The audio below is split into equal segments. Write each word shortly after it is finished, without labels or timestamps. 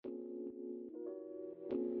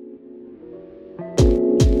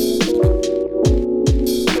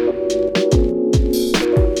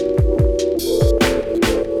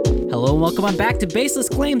and welcome on back to Baseless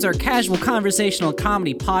Claims, our casual conversational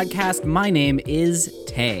comedy podcast. My name is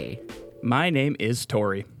Tay. My name is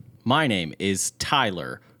Tori. My name is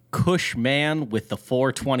Tyler, Cush man with the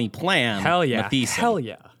 420 plan. Hell yeah. Matheson. Hell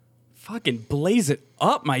yeah. Fucking blaze it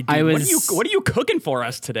up, my dude. What are you cooking for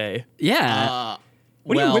us today? Yeah.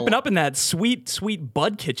 What are you whipping up in that sweet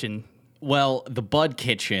Bud kitchen? Well, the Bud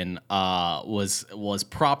kitchen was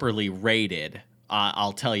properly rated.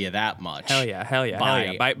 I'll tell you that much. Hell yeah.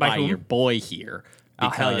 By whom? your boy here. Oh,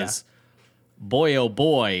 hell yeah. Boy, oh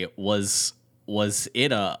boy, was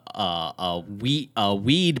it a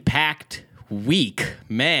weed packed week,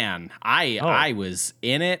 man. I was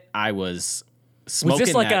in it. I was smoking. Was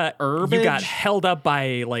this like that herbage. You got held up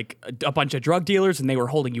by like a bunch of drug dealers and they were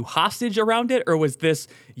holding you hostage around it, or was this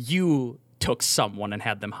you took someone and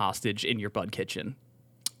had them hostage in your Bud kitchen?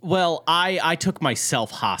 Well, I took myself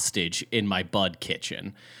hostage in my Bud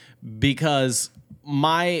kitchen because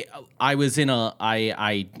I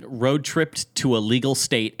road tripped to a legal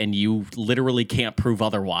state, and you literally can't prove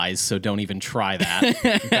otherwise, so don't even try that.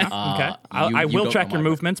 Okay. I will track your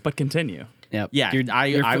movements, but continue. Yep. Yeah,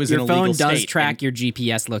 I was in a your phone legal does state, track your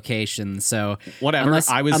GPS location, so whatever.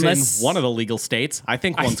 I was in one of the legal states. I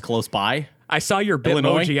think one's close by. I saw your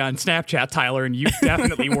Bitmoji on Snapchat, Tyler, and you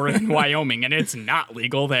definitely were in Wyoming, and it's not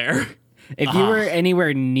legal there. If you were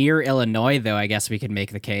anywhere near Illinois, though, I guess we could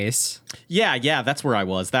make the case. Yeah, that's where I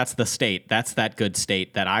was. That's the state. That's that good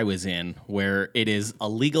state that I was in, where it is a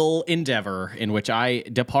legal endeavor in which I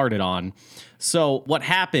departed on. So what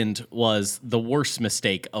happened was the worst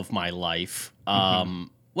mistake of my life.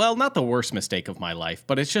 Well, not the worst mistake of my life,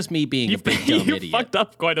 but it's just me being a big dumb idiot. You fucked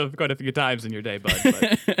up quite a few times in your day, bud.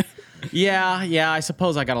 But. Yeah, I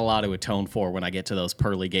suppose I got a lot to atone for when I get to those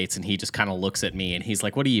pearly gates, and he just kind of looks at me, and he's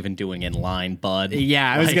like, what are you even doing in line, bud?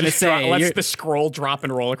 Yeah, I was going to say... Let's the scroll drop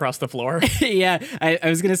and roll across the floor. Yeah, I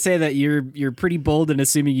was going to say that you're pretty bold in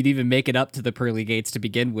assuming you'd even make it up to the pearly gates to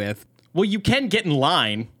begin with. Well, you can get in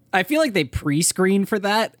line. I feel like they pre-screen for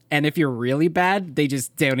that, and if you're really bad, they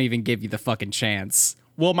just don't even give you the fucking chance.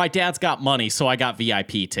 Well, my dad's got money, so I got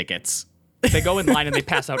VIP tickets. They go in line and they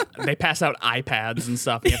pass out iPads and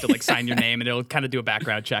stuff. You have to like sign your name, and it'll kind of do a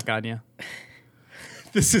background check on you.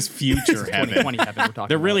 This is future heaven. 2020 heaven we're talking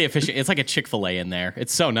They're about. really efficient. It's like a Chick-fil-A in there.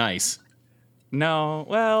 It's so nice. No,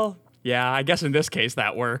 well, yeah, I guess in this case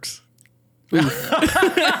that works.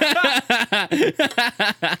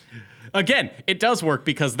 Again, it does work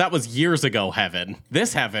because that was years ago heaven.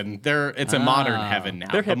 This heaven, it's a modern heaven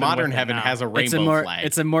now. The modern heaven has a rainbow flag.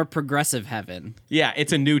 It's a more progressive heaven. Yeah,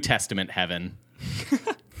 it's a New Testament heaven.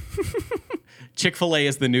 Chick-fil-A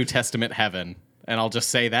is the New Testament heaven, and I'll just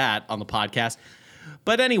say that on the podcast.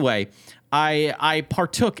 But anyway, I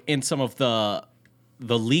partook in some of the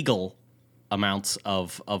legal amounts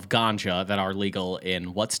of ganja that are legal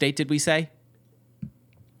in what state did we say?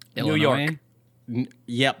 Illinois? New York.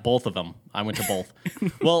 Yep, both of them. I went to both.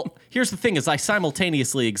 Well, here's the thing is I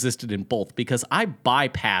simultaneously existed in both because I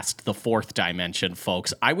bypassed the fourth dimension,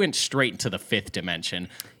 folks. I went straight into the fifth dimension.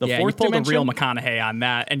 The fourth you pulled dimension, a real McConaughey on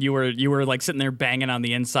that, and you were like sitting there banging on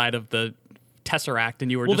the inside of the Tesseract,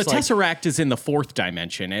 and you were well, just the like... Tesseract is in the fourth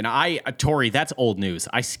dimension, and Tori, that's old news.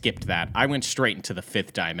 I skipped that. I went straight into the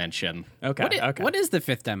fifth dimension. Okay. What is the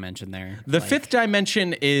fifth dimension there? The fifth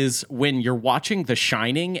dimension is when you're watching The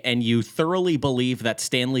Shining and you thoroughly believe that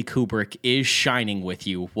Stanley Kubrick is shining with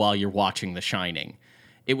you while you're watching The Shining.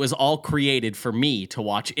 It was all created for me to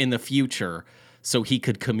watch in the future so he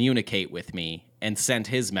could communicate with me and send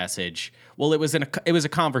his message. Well, it was a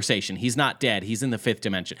conversation. He's not dead. He's in the fifth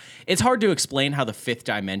dimension. It's hard to explain how the fifth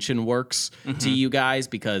dimension works to you guys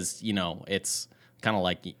because, it's kind of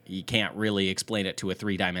like you can't really explain it to a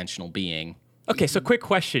three-dimensional being. Okay, so quick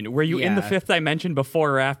question. Were you in the fifth dimension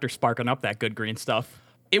before or after sparking up that good green stuff?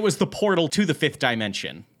 It was the portal to the fifth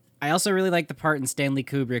dimension. I also really like the part in Stanley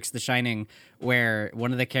Kubrick's The Shining where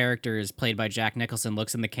one of the characters, played by Jack Nicholson,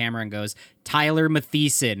 looks in the camera and goes, Tyler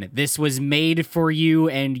Matheson, this was made for you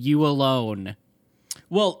and you alone.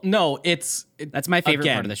 Well, no, that's my favorite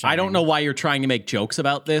part of The Shining. I don't know why you're trying to make jokes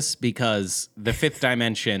about this because the fifth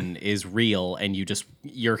dimension is real and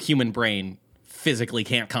your human brain physically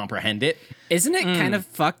can't comprehend it. Isn't it kind of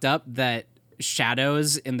fucked up that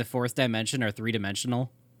shadows in the fourth dimension are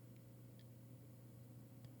three-dimensional?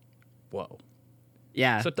 Whoa.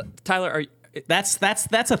 Yeah. So Tyler, that's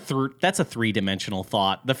a three-dimensional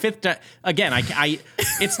thought. The fifth again, I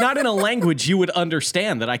it's not in a language you would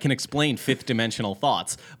understand that I can explain fifth-dimensional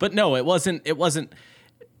thoughts. But no, it wasn't. It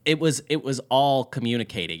was all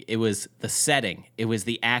communicating. It was the setting. It was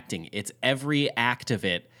the acting. It's every act of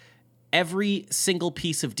it every single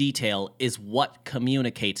piece of detail is what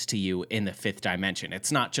communicates to you in the fifth dimension.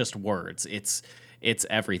 It's not just words. It's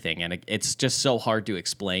everything, and it's just so hard to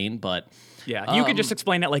explain. But Yeah, you could just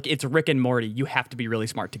explain it like it's Rick and Morty. You have to be really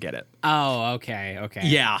smart to get it. Oh, okay.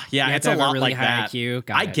 yeah, have it's to a have a lot really like high that. IQ.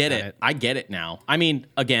 Got I it, get got it. it. I get it now. I mean,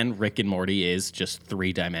 again, Rick and Morty is just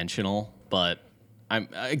 3-dimensional, but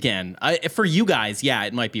for you guys, yeah,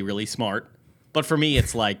 it might be really smart. But for me,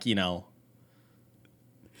 it's like,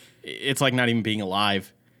 it's like not even being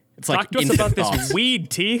alive. It's like Talk to us instant about thoughts. this weed,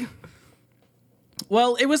 T.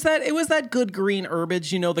 Well, it was that good green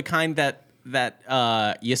herbage, the kind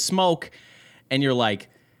that you smoke, and you're like,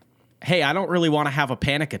 hey, I don't really want to have a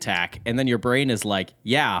panic attack, and then your brain is like,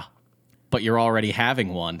 yeah, but you're already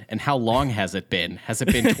having one. And how long has it been? Has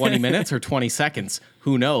it been 20 minutes or 20 seconds?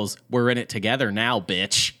 Who knows? We're in it together now,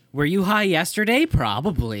 bitch. Were you high yesterday?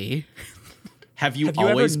 Probably. Have you Have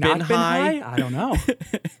always you ever been not high? I don't know.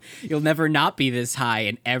 You'll never not be this high,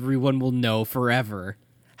 and everyone will know forever.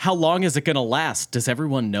 How long is it going to last? Does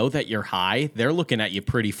everyone know that you're high? They're looking at you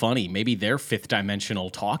pretty funny. Maybe they're fifth dimensional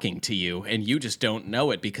talking to you, and you just don't know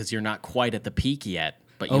it because you're not quite at the peak yet.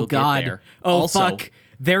 But you'll Oh, God. get there. Oh, Also, fuck.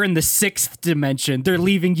 They're in the 6th dimension. They're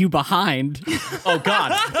leaving you behind. Oh,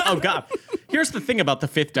 God. Oh, God. Here's the thing about the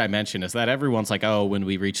fifth dimension is that everyone's like, oh, when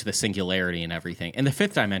we reach the singularity and everything. In the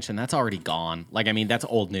fifth dimension, that's already gone. Like, I mean, that's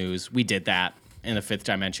old news. We did that in the fifth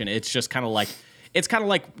dimension. It's just kind of like,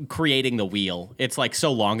 creating the wheel. It's like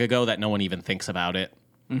so long ago that no one even thinks about it.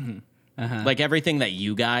 Like everything that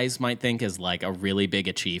you guys might think is like a really big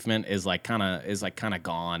achievement is kind of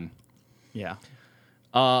gone. Yeah.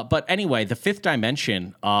 But anyway, the fifth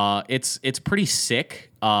dimension, it's pretty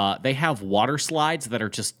sick. They have water slides that are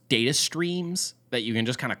just data streams that you can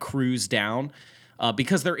just kind of cruise down.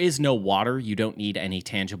 Because there is no water, you don't need any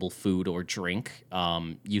tangible food or drink.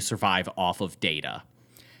 You survive off of data.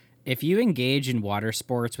 If you engage in water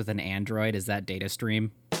sports with an android, is that data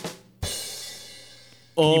stream?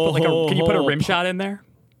 Can you put a rim shot in there?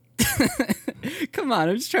 Come on,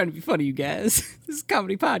 I'm just trying to be funny, you guys. This is a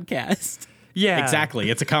comedy podcast. Yeah. Exactly.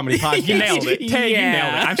 It's a comedy podcast. You nailed it. Tay, you Yeah.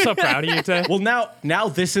 nailed it. I'm so proud of you, Tay. Well, now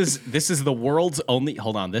this is the world's only.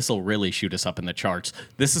 Hold on, this will really shoot us up in the charts.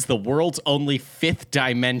 This is the world's only fifth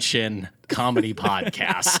dimension comedy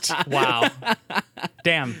podcast. Wow.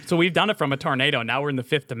 Damn. So we've done it from a tornado. Now we're in the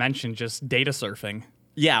 5th dimension, just data surfing.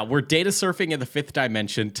 Yeah, we're data surfing in the fifth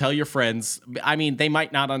dimension. Tell your friends. I mean, they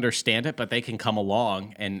might not understand it, but they can come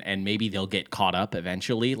along and maybe they'll get caught up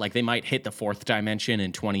eventually. Like they might hit the 4th dimension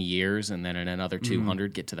in 20 years and then in another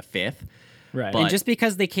 200 get to the 5th. Right. But- And just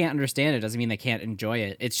because they can't understand it doesn't mean they can't enjoy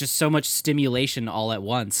it. It's just so much stimulation all at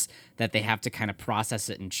once that they have to kind of process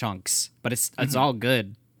it in chunks. But it's all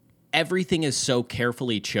good. Everything is so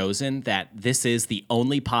carefully chosen that this is the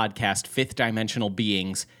only podcast fifth dimensional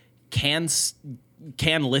beings can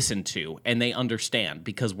listen to and they understand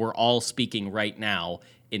because we're all speaking right now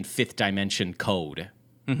in fifth dimension code.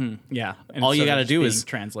 Yeah. And All you so got to it's do being is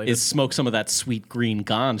translated. smoke some of that sweet green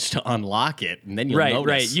ganj to unlock it, and then you'll Right, notice.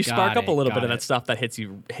 right. You spark up a little bit got of that it. stuff that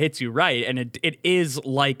hits you right, and it is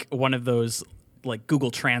like one of those like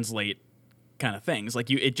Google Translate kind of things. Like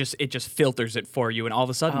it just filters it for you, and all of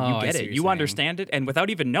a sudden Oh, you I get see it, what you you're saying. understand it, and without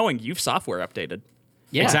even knowing, you've software updated.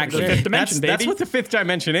 Yeah, Exactly. The fifth dimension, That's baby. what the fifth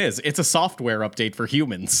dimension is. It's a software update for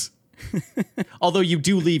humans. Although you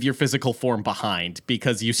do leave your physical form behind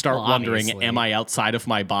because you start Well, wondering, obviously. am I outside of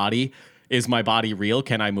my body? Is my body real?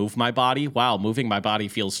 Can I move my body? Wow, moving my body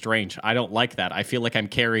feels strange. I don't like that. I feel like I'm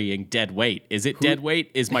carrying dead weight. Is it dead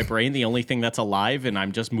weight? Is my brain the only thing that's alive and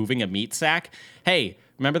I'm just moving a meat sack? Hey,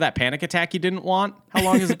 remember that panic attack you didn't want? How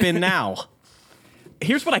long has it been now?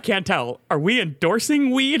 Here's what I can't tell: are we endorsing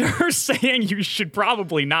weed or saying you should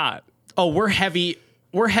probably not? Oh, we're heavy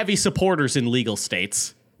supporters in legal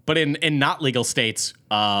states. But in not legal states,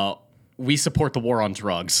 we support the war on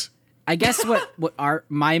drugs. I guess what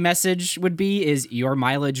my message would be is your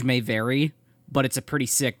mileage may vary, but it's a pretty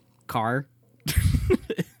sick car.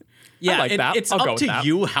 Yeah, like that. It's I'll go up with to that.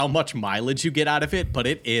 you how much mileage you get out of it, but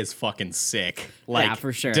it is fucking sick. Like, Yeah,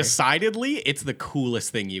 for sure. Decidedly, it's the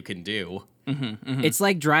coolest thing you can do. It's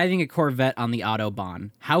like driving a Corvette on the Autobahn.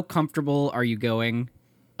 How comfortable are you going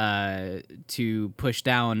to push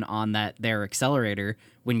down on their accelerator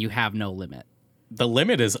when you have no limit? The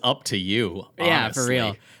limit is up to you. Yeah, for honestly.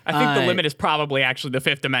 real. I think the limit is probably actually the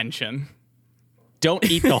 5th dimension. Don't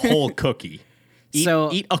eat the whole cookie. Eat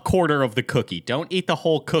a quarter of the cookie. Don't eat the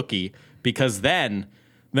whole cookie because then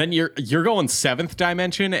you're going 7th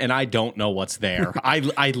dimension and I don't know what's there.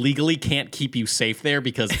 I legally can't keep you safe there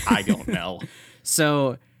because I don't know.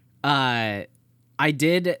 So, I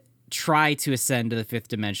did try to ascend to the 5th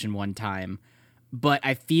dimension one time, but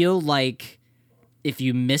I feel like if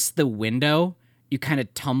you miss the window, you kind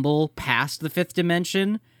of tumble past the 5th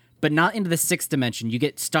dimension, but not into the 6th dimension. You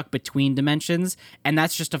get stuck between dimensions, and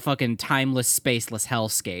that's just a fucking timeless, spaceless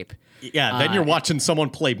hellscape. Yeah, then you're watching someone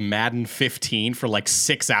play Madden 15 for like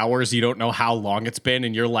 6 hours. You don't know how long it's been,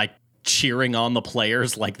 and you're like cheering on the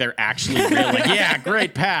players like they're actually real. Like, yeah,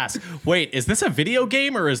 great pass. Wait, is this a video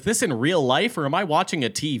game or is this in real life or am I watching a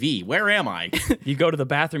TV? Where am I? You go to the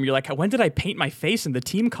bathroom, you're like, when did I paint my face in the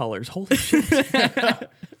team colors? Holy shit.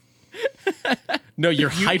 No, you're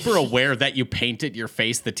hyper aware that you painted your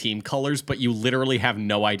face the team colors, but you literally have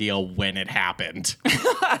no idea when it happened.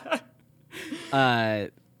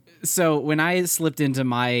 So when I slipped into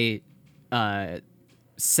my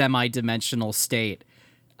semi-dimensional state,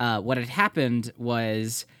 what had happened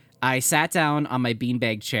was I sat down on my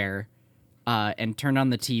beanbag chair and turned on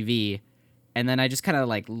the TV, and then I just kind of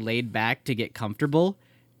like laid back to get comfortable,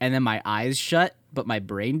 and then my eyes shut, but my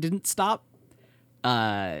brain didn't stop.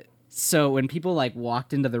 So when people like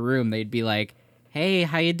walked into the room, they'd be like, "Hey,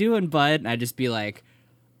 how you doing, bud?" And I'd just be like,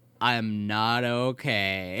 "I'm not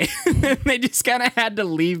okay." They just kind of had to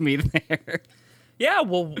leave me there. Yeah,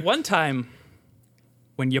 well, one time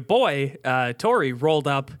when your boy, Tori, rolled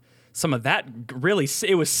up some of that, really,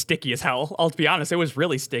 it was sticky as hell. I'll be honest, it was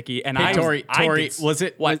really sticky. And Hey, Tori, was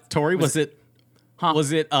it what? Tori, was it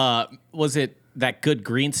that good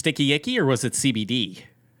green sticky icky or was it CBD?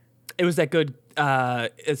 It was that good.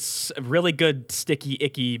 It's a really good sticky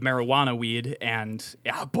icky marijuana weed, and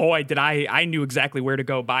boy, did I knew exactly where to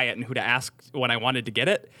go buy it and who to ask when I wanted to get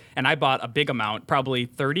it. And I bought a big amount, probably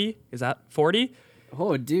 30. Is that 40?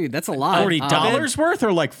 Oh, dude, that's a lot. $40 worth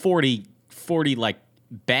or like 40 like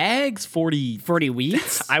bags? 40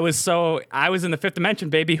 weeds? I was in the 5th dimension,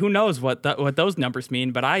 baby. Who knows what those numbers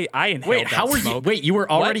mean? But I inhaled Wait, that how were smoke. you? Wait, you were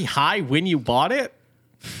already high when you bought it?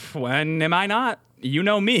 When am I not? You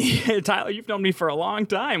know me, Tyler. You've known me for a long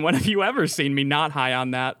time. When have you ever seen me not high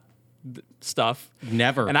on that stuff?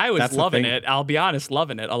 Never. And I was That's the loving thing. it. I'll be honest,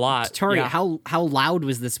 loving it a lot. Tori, Yeah. how loud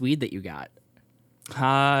was this weed that you got? You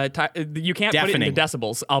can't put it into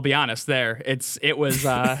decibels. I'll be honest. It was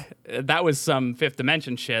that was some 5th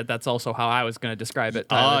dimension shit. That's also how I was going to describe it.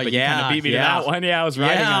 Tyler, but you kind of beat me to that one. Yeah, I was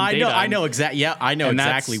riding on data. I know exactly. Yeah, I know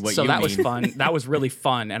exactly what you mean. So that was fun. That was really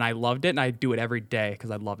fun, and I loved it. And I do it every day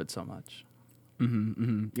because I love it so much.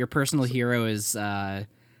 Your personal hero is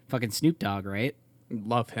fucking Snoop Dogg, right?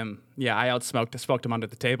 Love him. Yeah, I smoked him under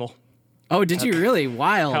the table. Oh, did you really?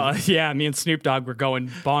 Wild. Yeah, me and Snoop Dogg were going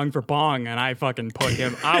bong for bong, and I fucking put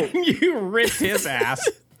him out. You ripped his ass.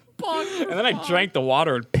 And then I drank the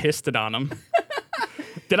water and pissed it on him.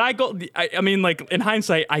 Did I go? I mean, like, in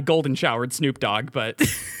hindsight, I golden showered Snoop Dogg, but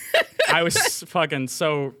I was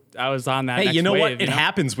I was on that. Hey, next you know wave, what? It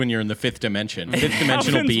happens when you're in the 5th dimension. 5th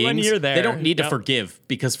dimensional Happens beings, when you're there. they don't need to Yep. forgive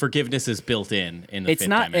because forgiveness is built in the 5th It's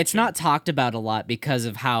dimension. not talked about a lot because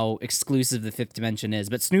of how exclusive the 5th dimension is,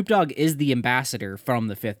 but Snoop Dogg is the ambassador from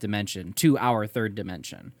the 5th dimension to our 3rd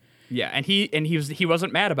dimension. Yeah, and he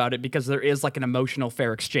wasn't mad about it because there is like an emotional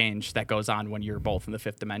fair exchange that goes on when you're both in the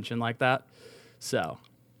 5th dimension like that. So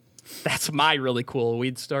that's my really cool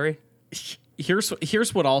weed story.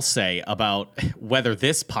 Here's what I'll say about whether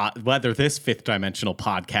this 5th dimensional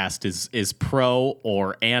podcast is pro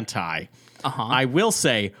or anti. I will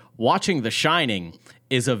say watching The Shining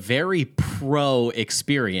is a very pro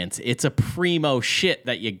experience. It's a primo shit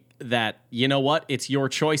that you know what? It's your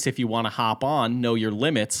choice if you want to hop on, know your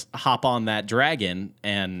limits, hop on that dragon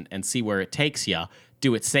and see where it takes you.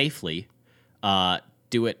 Do it safely.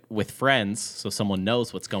 Do it with friends so someone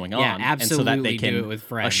knows what's going on. absolutely and so that they can do it with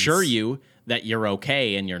friends. assure you that you're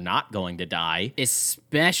okay and you're not going to die.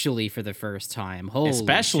 Especially for the first time. Holy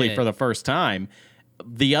Especially shit. for the first time.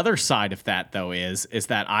 The other side of that, though, is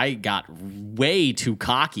that I got way too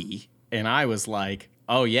cocky, and I was like,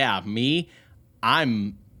 "Oh yeah, me,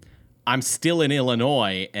 I'm still in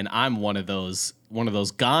Illinois, and I'm one of those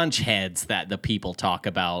ganj heads that the people talk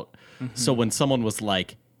about." Mm-hmm. So when someone was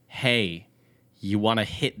like, "Hey, you want to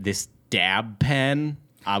hit this dab pen?"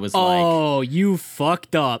 I was like, "Oh, you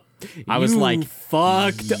fucked up." I was like,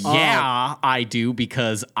 fucked up. Yeah, I do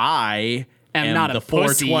because I am not a the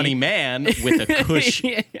pussy. 420 man with a cush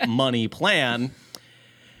money plan.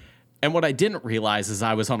 And what I didn't realize is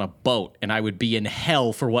I was on a boat and I would be in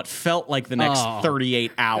hell for what felt like the next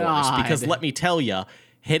 38 hours. God. Because let me tell you,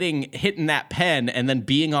 hitting that pen and then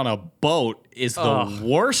being on a boat is the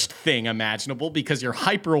worst thing imaginable because you're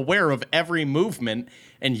hyper aware of every movement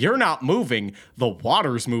and you're not moving, the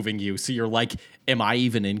water's moving you. So you're like, am I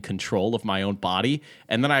even in control of my own body?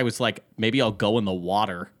 And then I was like, maybe I'll go in the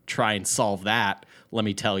water, try and solve that. Let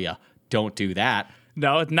me tell you, don't do that.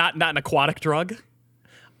 No, it's not an aquatic drug.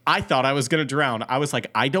 I thought I was going to drown. I was like,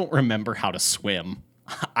 I don't remember how to swim.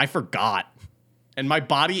 I forgot. And my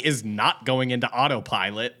body is not going into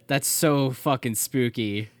autopilot. That's so fucking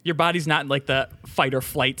spooky. Your body's not in like the fight or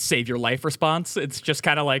flight, save your life response. It's just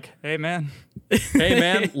kind of like, hey man, Hey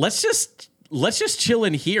man, let's just chill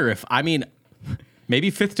in here. Maybe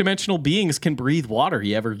fifth dimensional beings can breathe water.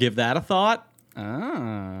 You ever give that a thought?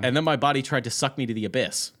 And then my body tried to suck me to the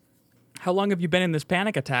abyss. how long have you been in this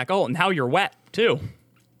panic attack? Oh, and now you're wet too.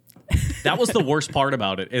 That was the worst part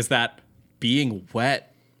about it, is that being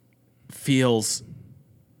wet feels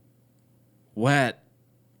wet.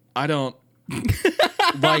 I don't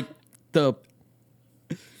like the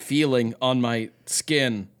feeling on my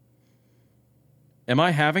skin. Am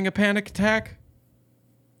I having a panic attack?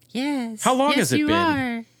 Yes. How long has it you been?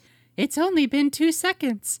 Are. It's only been 2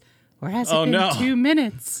 seconds. Or has it Oh, been no. 2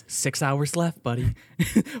 minutes? 6 hours left, buddy.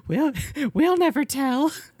 We'll never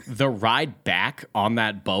tell. The ride back on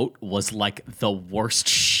that boat was like the worst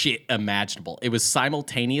shit imaginable. It was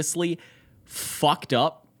simultaneously fucked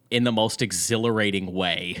up in the most exhilarating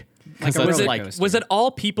way. Like a I roller like, coaster. Was it all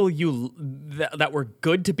people that were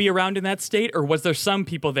good to be around in that state, or was there some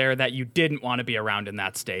people there that you didn't want to be around in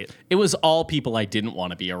that state? it was all people I didn't want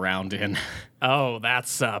to be around in. Oh,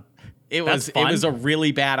 that's It That's was fun. it was a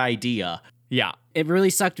really bad idea. yeah. It really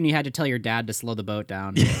sucked when you had to tell your dad to slow the boat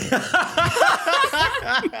down.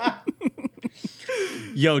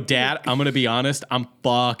 Yo, Dad, I'm gonna be honest, I'm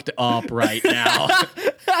fucked up right now.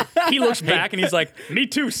 He looks back and he's like, "Me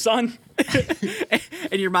too, son."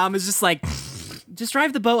 And your mom is just like, just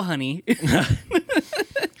drive the boat, honey.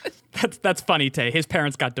 That's funny, Tay. His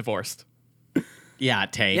parents got divorced. Yeah,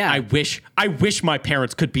 Tay. Yeah. I wish my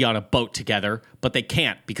parents could be on a boat together, but they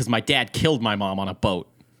can't because my dad killed my mom on a boat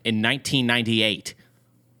in 1998.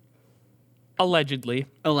 Allegedly.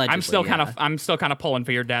 I'm still kind of pulling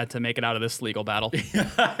for your dad to make it out of this legal battle.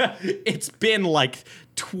 It's been like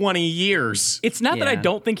 20 years. It's not that I Yeah.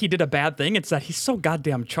 don't think he did a bad thing. It's that he's so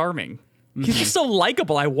goddamn charming. He's just so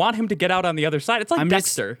likable. I want him to get out on the other side. It's like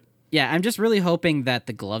Dexter. I'm just really hoping that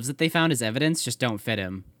the gloves that they found as evidence just don't fit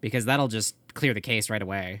him, because that'll just clear the case right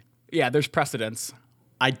away. Yeah, there's precedence.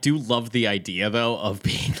 I do love the idea, though, of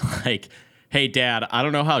being like, hey, Dad, I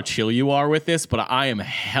don't know how chill you are with this, but I am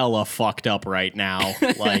hella fucked up right now.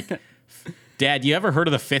 Like, Dad, you ever heard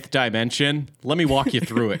of the fifth dimension? Let me walk you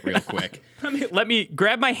through it real quick. Let me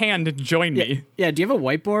grab my hand and join me. Yeah, do you have a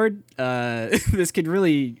whiteboard? This could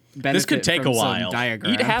really benefit. This could take from a some while.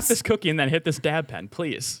 Diagrams. Eat half this cookie and then hit this dab pen,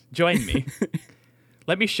 please. Join me.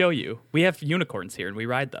 Let me show you. We have unicorns here and we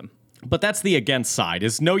ride them. But that's the against side,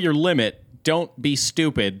 is know your limit. Don't be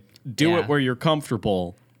stupid. Do Yeah. it where you're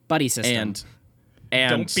comfortable. buddy system. And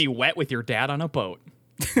Don't be wet with your dad on a boat.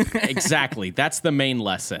 exactly. That's the main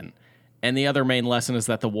lesson. And the other main lesson is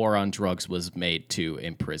that the war on drugs was made to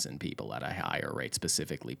imprison people at a higher rate,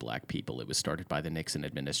 specifically black people. It was started by the Nixon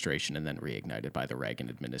administration and then reignited by the Reagan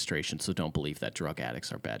administration. So don't believe that drug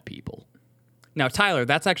addicts are bad people. Now, Tyler,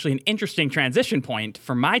 that's actually an interesting transition point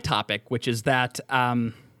for my topic, which is that,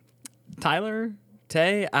 Tyler,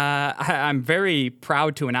 Tay, I'm very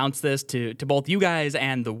proud to announce this to both you guys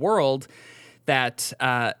and the world that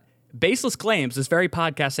Baseless Claims, this very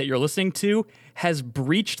podcast that you're listening to, has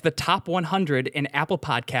breached the top 100 in Apple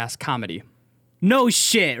Podcast comedy No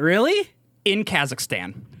shit, really? in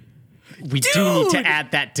Kazakhstan. We do need to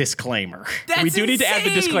add that disclaimer. That's We do need to add the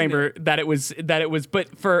insane! disclaimer that it was,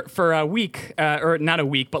 but for a week, or not a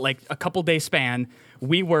week, but like a couple day span,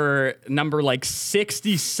 we were number like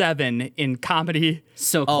 67 in comedy.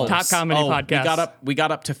 So close. Top comedy podcast. We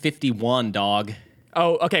got up to 51, dog.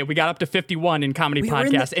 Oh, okay. We got up to 51 in comedy We were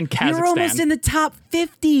podcast in Kazakhstan. We were almost in the top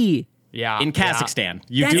 50. yeah, In Kazakhstan.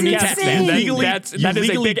 You That's do need insane. to Kazakhstan. legally, That you is a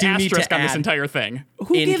legally big do need asterisk to on this add- entire thing.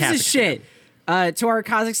 Who In gives a Kazakhstan. shit? To our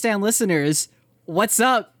Kazakhstan listeners, what's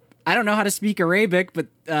up? I don't know how to speak Arabic, but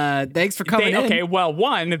thanks for coming in. Okay, well,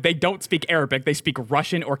 one, they don't speak Arabic; they speak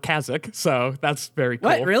Russian or Kazakh, so that's very cool.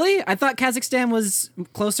 What, really? I thought Kazakhstan was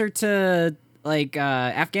closer to like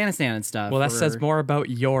Afghanistan and stuff. Well, that or- says more about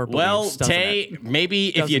your beliefs, Well, doesn't Tay, it? maybe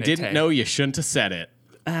if you Doesn't it, didn't Tay? know, you shouldn't have said it.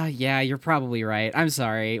 Yeah, you're probably right. I'm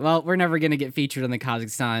sorry. Well, we're never gonna get featured on the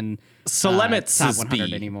Kazakhstan Salemets top is 100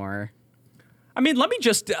 B. anymore. I mean, let me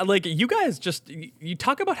just like you guys you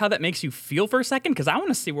talk about how that makes you feel for a second, because I want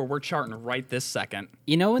to see where we're charting right this second.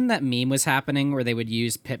 You know when that meme was happening where they would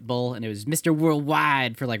use Pitbull and it was Mr.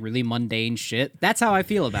 Worldwide for like really mundane shit? That's how I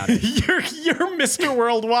feel about it. You're Mr.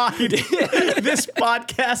 Worldwide. This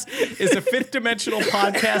podcast is a fifth dimensional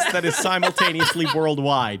podcast that is simultaneously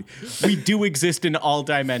worldwide. We do exist in all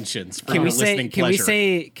dimensions for Can your we say listening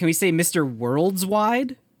pleasure. can we say Mr. Worlds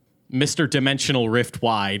Wide? Mr. Dimensional Rift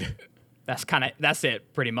Wide. That's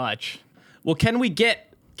it pretty much. Well, can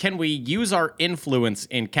we use our influence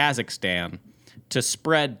in Kazakhstan to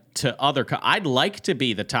spread to other I'd like to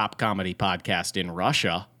be the top comedy podcast in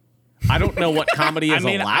Russia. I don't know what comedy is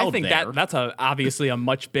allowed I think there. that's obviously a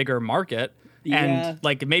much bigger market. Yeah. And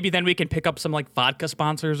like maybe then we can pick up some like vodka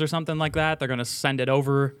sponsors or something like that. They're going to send it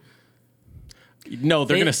over. No,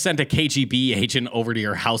 they're going to send a KGB agent over to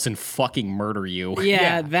your house and fucking murder you.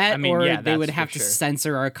 Yeah, that or they that's would for have to sure.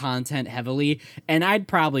 censor our content heavily, and I'd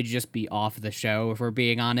probably just be off the show if we're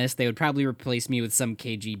being honest. They would probably replace me with some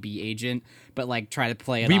KGB agent, but like try to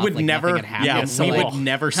play it We off would like never, nothing had happened. yeah, So, we like, would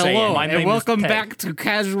never say hello, anything. my and name is welcome Peg. back to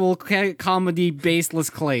Casual Comedy Baseless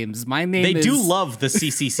Claims. My name They is... do love the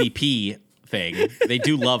CCCP thing. They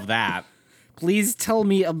do love that. Please tell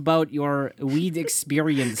me about your weed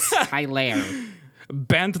experience, Tyler.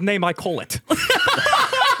 Band name, I call it.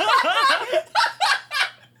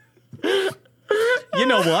 You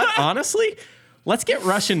know what? Honestly, let's get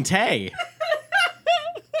Russian Tay.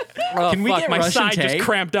 Can we get my Russian side Tay? just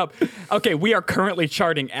cramped up. Okay, we are currently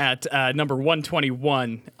charting at number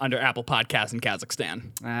 121 under Apple Podcasts in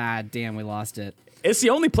Kazakhstan. Ah, damn, we lost it. It's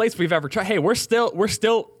the only place we've ever tried. Hey, we're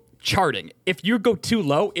still charting. If you go too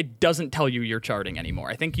low, it doesn't tell you you're charting anymore.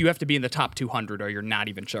 I think you have to be in the top 200 or you're not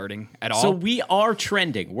even charting at all. So we are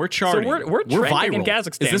trending. We're So charting. we're trending viral. in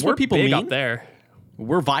Kazakhstan. Is this we're what people big mean? up there.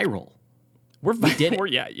 We're viral. We're did it. We're,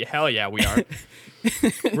 yeah, hell yeah, we are.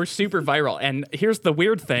 We're super viral. And here's the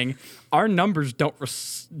weird thing: our numbers don't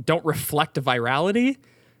reflect virality.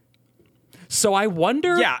 So I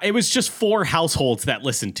wonder. Yeah, it was just 4 households that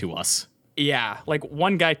listened to us. Yeah, like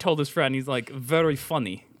one guy told his friend, he's like, "Very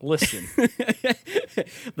funny. Listen."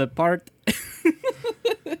 The part...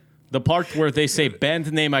 The part where they say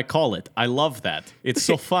band name, I call it. I love that. It's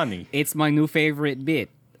so funny. It's my new favorite bit.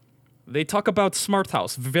 They talk about Smart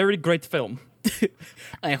House. Very great film.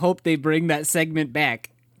 I hope they bring that segment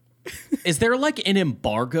back. Is there like an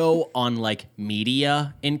embargo on like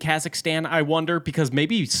media in Kazakhstan? I wonder, because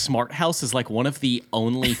maybe Smart House is like one of the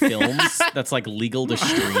only films that's like legal to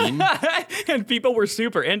stream. And people were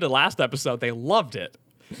super into last episode. They loved it.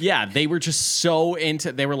 Yeah, they were just so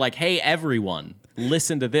into. They were like, "Hey, everyone,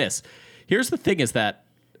 listen to this." Here's the thing: is that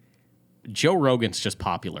Joe Rogan's just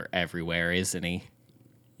popular everywhere, isn't he?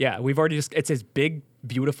 Yeah, we've already just. It's his big,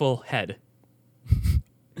 beautiful head.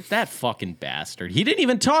 That fucking bastard. He didn't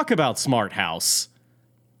even talk about Smart House.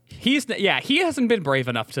 He hasn't been brave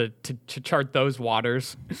enough to chart those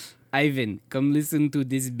waters. Ivan, come listen to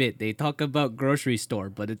this bit. They talk about grocery store,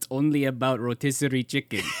 but it's only about rotisserie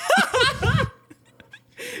chicken.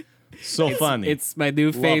 So funny. It's my new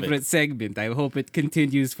Love favorite it. segment. I hope it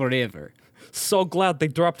continues forever. So glad they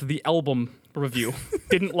dropped the album review.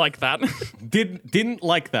 Didn't like that. Didn't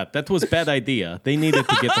like that. That was bad idea. They needed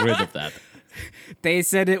to get rid of that. They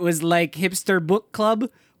said it was like hipster book club.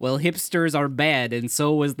 Well, hipsters are bad, and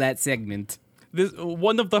so was that segment. This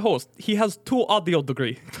one of the hosts. He has 2 audio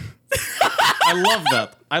degree. I love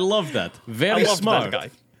that. I love that. Very I love smart. that guy.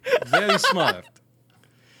 Very smart.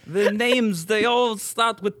 The names they all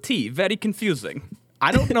start with T. Very confusing.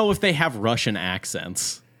 I don't know if they have Russian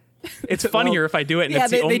accents. It's funnier if I do it. And Yeah,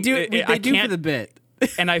 it's the they do. only, They do for the bit.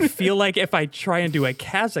 And I feel like if I try and do a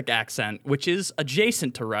Kazakh accent, which is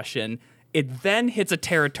adjacent to Russian, it then hits a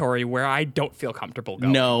territory where I don't feel comfortable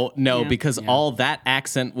going. No, Yeah, because yeah. all that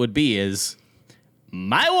accent would be is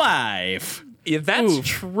my wife. Yeah, that's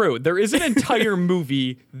true. There is an entire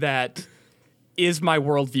movie that is my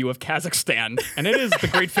worldview of Kazakhstan, and it is the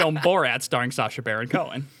great film Borat starring Sacha Baron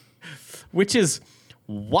Cohen. Which is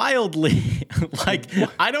wildly like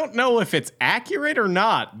I don't know if it's accurate or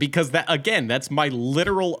not, because that again, that's my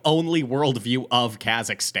literal only worldview of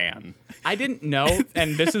Kazakhstan. I didn't know,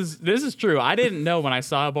 and this is true. I didn't know when I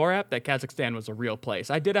saw Borat that Kazakhstan was a real place.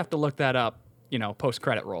 I did have to look that up, post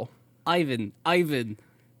credit roll. Ivan,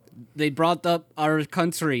 they brought up our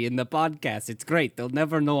country in the podcast. It's great. They'll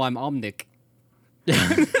never know I'm Omnic.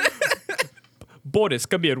 Boris,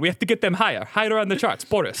 come here. We have to get them higher on the charts.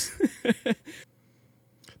 Boris.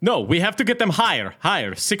 No, we have to get them higher,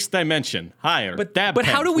 6th dimension, higher. But Dab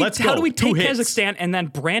how pen. do we Let's how go. do we 2 take hits. Kazakhstan and then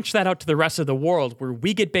branch that out to the rest of the world where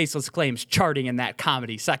we get baseless claims charting in that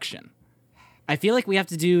comedy section? I feel like we have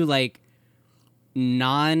to do like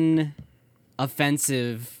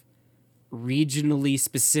non-offensive, regionally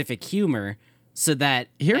specific humor, so that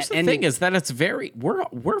Here's the thing: is that it's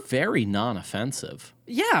we're very non-offensive.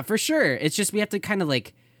 yeah, for sure. It's just we have to kind of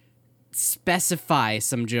like specify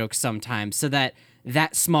some jokes sometimes, so that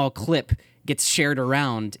small clip gets shared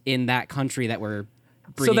around in that country that we're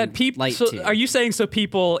bringing So that people. light So to. are you saying so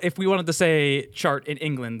people, if we wanted to say chart in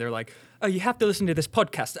England, they're like, oh, you have to listen to this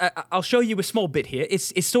podcast. I'll show you a small bit here.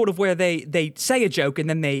 It's sort of where they say a joke and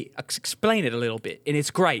then they explain it a little bit, and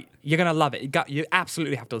it's great. You're gonna love it. You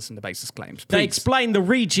absolutely have to listen to Baseless Claims. They Please. explain the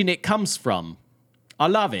region it comes from. I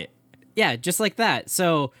love it. Yeah, just like that.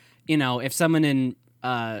 So, if someone in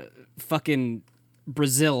fucking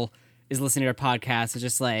Brazil is listening to our podcast, it's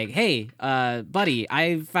just like, hey, buddy,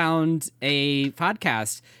 I found a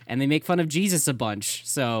podcast and they make fun of Jesus a bunch,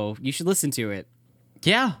 so you should listen to it.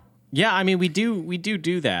 Yeah. Yeah, I mean, we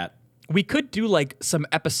do that. We could do like some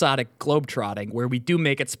episodic globetrotting where we do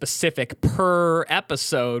make it specific per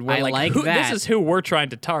episode. Where, I like this that. is who we're trying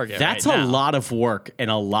to target. That's right a now. lot of work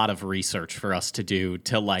and a lot of research for us to do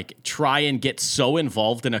to like try and get so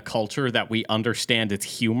involved in a culture that we understand its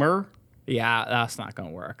humor. Yeah, that's not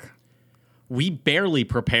gonna work. We barely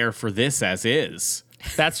prepare for this as is.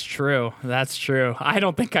 That's true. That's true. I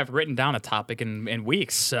don't think I've written down a topic in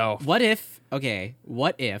weeks. So What if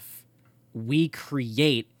we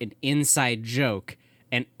create an inside joke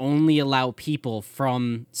and only allow people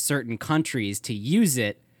from certain countries to use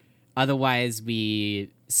it? Otherwise, we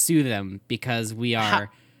sue them because we are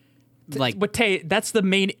But Tay, that's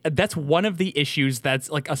one of the issues that's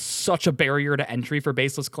like such a barrier to entry for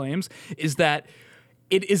Baseless Claims is that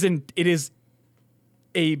it is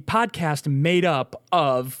a podcast made up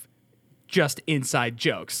of just inside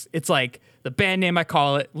jokes. It's like the band name I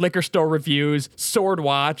call it, liquor store reviews, Sword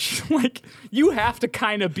Watch. Like you have to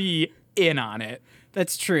kind of be in on it.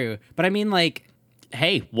 That's true. But I mean, like,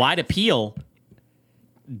 Hey, wide appeal.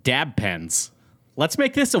 Dab pens. Let's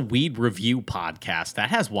make this a weed review podcast. That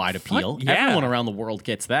has wide appeal. Yeah. Everyone around the world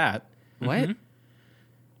gets that. what?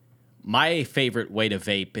 My favorite way to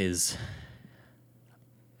vape is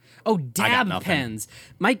Oh, got dab nothing. pens.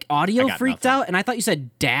 My audio I got freaked nothing. out, and I thought you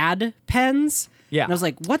said dad pens. Yeah. And I was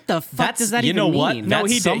like, what the fuck That's- does that you even know what? mean? That's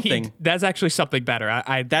he did. something. That's actually something better.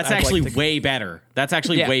 That's I'd actually like to- way better. That's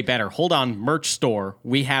actually Yeah. way better. Hold on, merch store.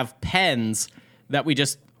 We have pens that we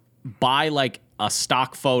just buy like a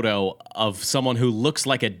stock photo of someone who looks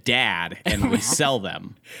like a dad and we sell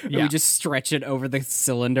them. And Yeah. we just stretch it over the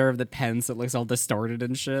cylinder of the pen so it looks all distorted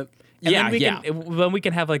and shit. And Yeah, then we yeah. then we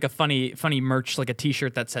can have like a funny merch, like a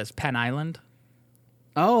T-shirt that says Penn Island.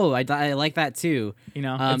 Oh, I like that too. You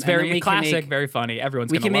know, And it's then very we can classic, make- very funny.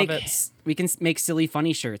 Everyone's We gonna can love make it. we can make silly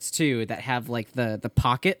funny shirts too that have like the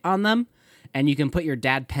pocket on them, and you can put your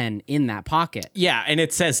dad pen in that pocket. Yeah, and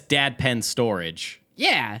it says dad pen storage.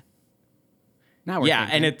 Yeah. Now we're Yeah,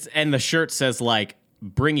 thinking. and the shirt says like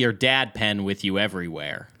bring your dad pen with you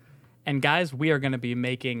everywhere. And guys, we are going to be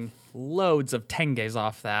making loads of tenges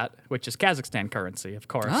off that, which is Kazakhstan currency, of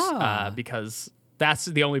course, because that's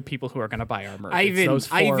the only people who are going to buy our merch. It's those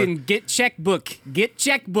four- Ivan, get checkbook. Get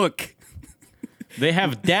checkbook. They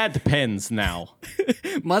have dad pens now.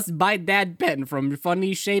 Must buy dad pen from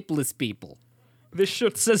funny shapeless people. This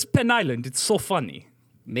shirt says Penn Island. It's so funny.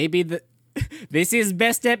 Maybe this is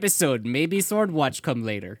best episode. Maybe Sword Watch come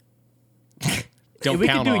later. Don't we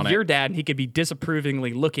count could do on your it. dad, and he could be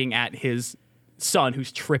disapprovingly looking at his son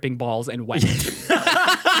who's tripping balls and wet.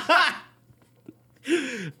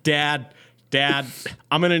 Dad,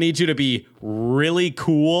 I'm gonna need you to be really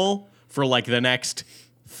cool for like the next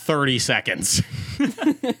 30 seconds.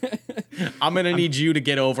 I'm gonna need you to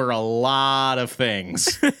get over a lot of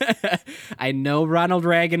things. I know Ronald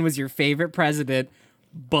Reagan was your favorite president,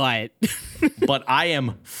 but But I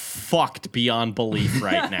am fucked beyond belief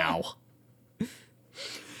right now.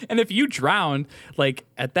 And if you drown, like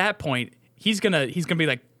at that point, he's gonna be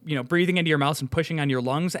like, you know, breathing into your mouth and pushing on your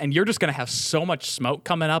lungs, and you're just gonna have so much smoke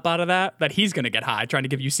coming up out of that he's gonna get high trying to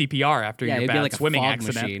give you CPR after yeah, your it'd bad be like swimming a fog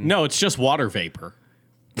accident. machine. No, it's just water vapor.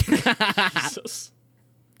 Jesus.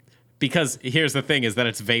 Because here's the thing is that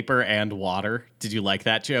it's vapor and water. Did you like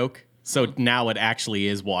that joke? So now it actually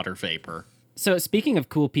is water vapor. So speaking of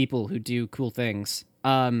cool people who do cool things,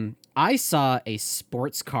 I saw a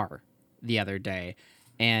sports car the other day,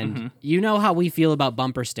 and you know how we feel about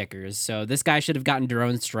bumper stickers. So this guy should have gotten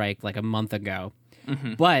drone strike like a month ago,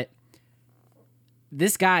 but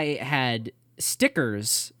this guy had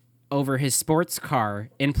stickers over his sports car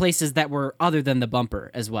in places that were other than the bumper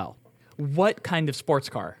as well. What kind of sports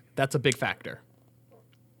car? That's a big factor.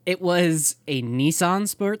 It was a Nissan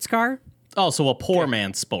sports car. Oh, so a poor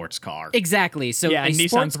man's sports car. Exactly. So Yeah, a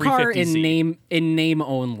Nissan sports car in 350Z. name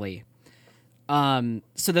only.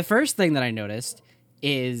 So the first thing that I noticed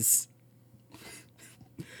is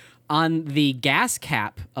on the gas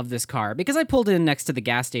cap of this car, because I pulled in next to the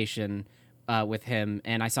gas station with him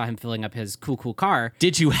and I saw him filling up his cool car.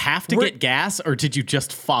 Did you have to get gas or did you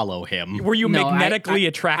just follow him? Were you No, magnetically I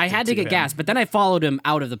attracted? I had to get him? gas, but then I followed him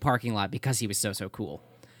out of the parking lot because he was so cool.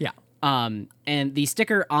 Yeah. And the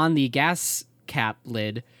sticker on the gas cap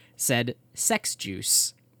lid said "sex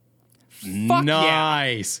juice." Fuck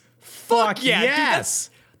nice. Fuck yeah, dude, yes.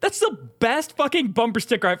 That's the best fucking bumper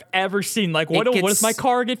sticker I've ever seen. Like, what gets- does my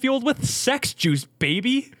car get fueled with? Sex juice,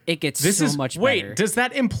 baby. It gets This so is much wait. better. Does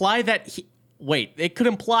that imply that he? Wait, it could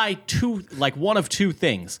imply one of two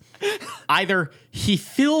things. Either he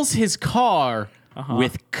fills his car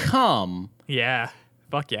with cum, Yeah.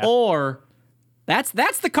 Fuck yeah. or That's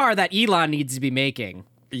the car that Elon needs to be making.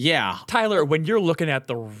 yeah, Tyler, when you're looking at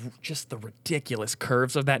just the ridiculous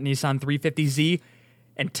curves of that Nissan 350Z,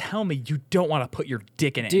 and tell me you don't want to put your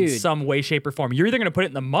dick in it in Dude. some way, shape, or form. You're either going to put it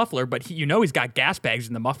in the muffler, but he's got gas bags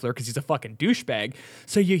in the muffler because he's a fucking douchebag.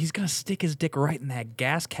 So he's going to stick his dick right in that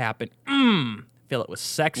gas cap and fill it with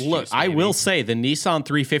sex look, juice, I baby. will say the Nissan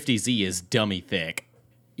 350Z is dummy thick.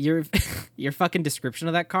 Your fucking description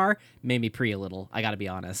of that car made me pre a little. I got to be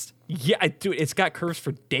honest. Yeah, dude, it's got curves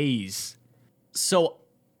for days. So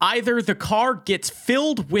either the car gets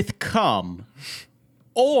filled with cum,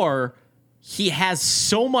 or he has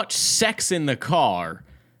so much sex in the car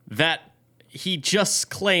that he just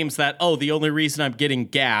claims that, oh, the only reason I'm getting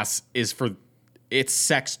gas is for it's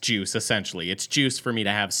sex juice, essentially. It's juice for me to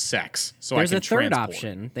have sex. So There's I a can third transport.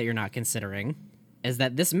 option that you're not considering, is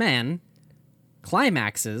that this man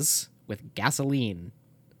climaxes with gasoline.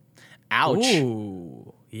 Ouch.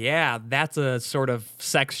 Ooh, yeah, that's a sort of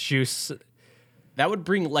sex juice. That would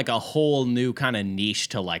bring like a whole new kind of niche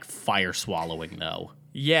to like fire swallowing, though.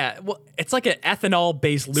 Yeah, well, it's like an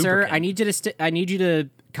ethanol-based lubricant. Sir, I need you to I need you to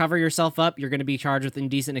cover yourself up. You're going to be charged with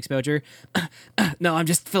indecent exposure. No, I'm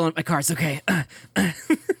just filling my car. It's okay.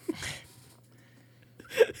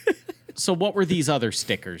 So what were these other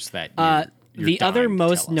stickers that you're The other dying to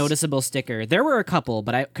most tell us? noticeable sticker, there were a couple,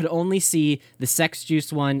 but I could only see the sex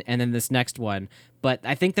juice one and then this next one. But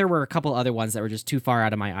I think there were a couple other ones that were just too far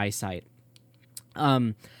out of my eyesight.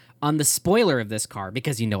 On the spoiler of this car,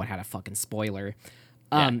 because you know it had a fucking spoiler.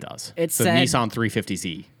 Yeah, it does. It It's the said- Nissan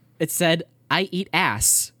 350Z. It said, "I eat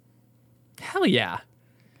ass." Hell yeah.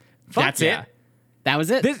 Fuck That's yeah. it? That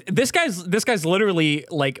was it. This guy's literally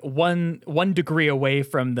like one degree away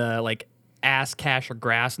from the like ass, cash, or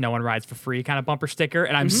grass, no one rides for free kind of bumper sticker,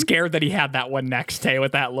 and I'm scared that he had that one next day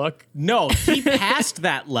with that look. No, he passed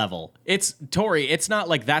that level. It's Tori. It's not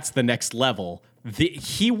like that's the next level.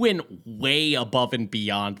 He went way above and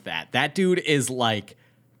beyond that. That dude is like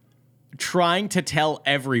trying to tell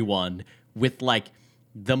everyone with like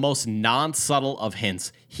the most non-subtle of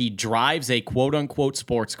hints. He drives a quote-unquote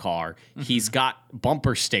sports car. He's got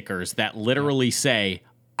bumper stickers that literally say,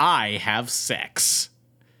 "I have sex."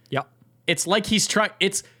 Yep. It's like he's trying.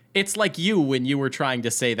 It's like you when you were trying to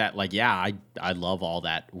say that, like, yeah, I love all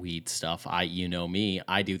that weed stuff. You know me,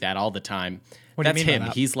 I do that all the time. What do you That's mean by him.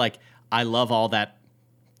 that? He's like, I love all that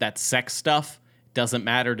sex stuff. Doesn't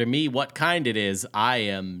matter to me what kind it is. I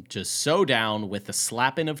am just so down with the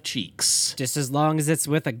slapping of cheeks. Just as long as it's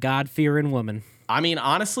with a God-fearing woman. I mean,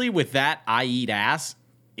 honestly, with that, I eat ass.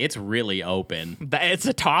 It's really open. It's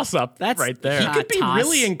a toss-up. That's- right there. He could be toss.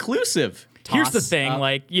 really inclusive. Here's the Toss thing, up.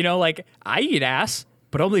 like I eat ass,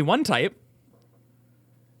 but only one type.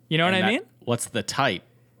 You know what And I that- mean? What's the type?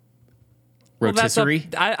 Well, that's up- Rotisserie?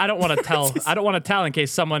 I don't want to tell. I don't want to tell in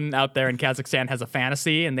case someone out there in Kazakhstan has a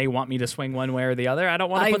fantasy and they want me to swing one way or the other. I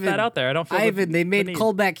don't want to put that out there. I don't feel Ivan, they made need.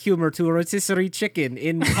 callback humor to a rotisserie chicken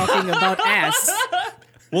in talking about ass.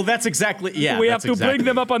 Well, that's exactly, yeah. We have that's to exactly. bring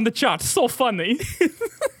them up on the chart. So funny.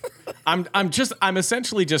 I'm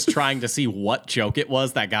essentially just trying to see what joke it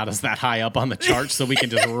was that got us that high up on the charts so we can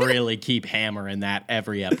just really keep hammering that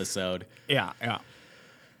every episode. yeah.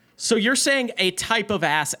 So you're saying a type of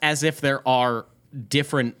ass as if there are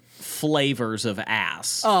different flavors of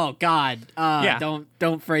ass. Oh God! Yeah.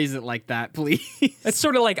 Don't phrase it like that, please. It's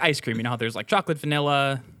sort of like ice cream. You know how there's like chocolate,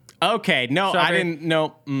 vanilla, Okay, no, I Strawberry. didn't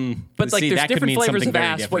know. but like See, there's that could different mean flavors something of very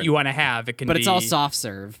ass. different. What you want to have, it can. But be, it's all soft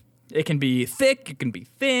serve. It can be thick. It can be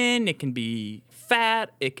thin. It can be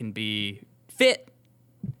fat. It can be fit.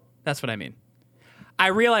 That's what I mean. I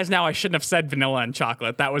realize now I shouldn't have said vanilla and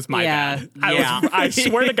chocolate. That was my Yeah, bad. yeah. I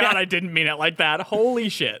swear to God, I didn't mean it like that. Holy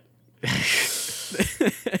shit.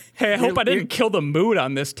 Hey, I hope I didn't kill the mood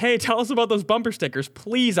on this. Tay, tell us about those bumper stickers.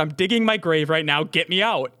 Please, I'm digging my grave right now. Get me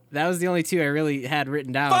out. That was the only two I really had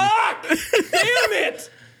written down. Fuck! Damn it!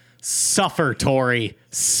 Suffer, Tori.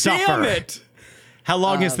 Suffer. Damn it! How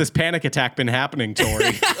long has this panic attack been happening,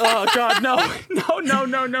 Tori? Oh, God, no.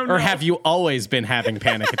 No. Or have you always been having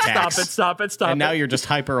panic attacks? Stop it. And now you're just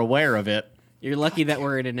hyper aware of it. You're lucky that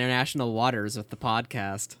we're in international waters with the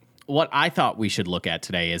podcast. what I thought we should look at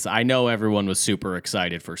today is, I know everyone was super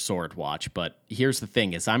excited for Sword Watch, but here's the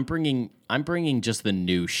thing: is I'm bringing just the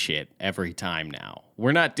new shit every time now.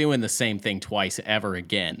 We're not doing the same thing twice ever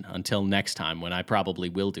again until next time, when I probably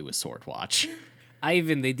will do a Sword Watch.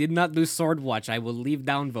 Ivan, they did not do Sword Watch. I will leave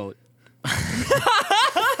downvote.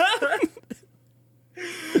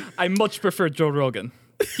 I much prefer Joe Rogan.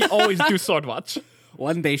 He always do Sword Watch.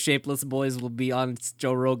 One day, Shapeless Boys will be on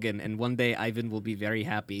Joe Rogan, and one day Ivan will be very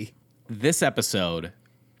happy. This episode,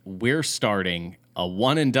 we're starting a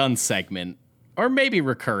one and done segment, or maybe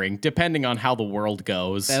recurring, depending on how the world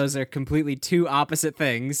goes. Those are completely two opposite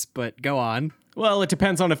things, but go on. Well, it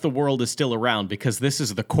depends on if the world is still around, because this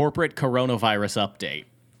is the corporate coronavirus update.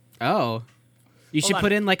 Oh. You should on.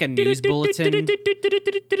 put in like a news bulletin.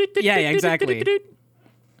 Yeah, exactly.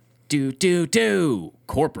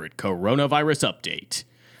 Corporate coronavirus update.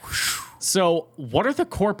 So, what are the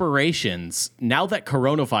corporations, now that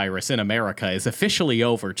coronavirus in America is officially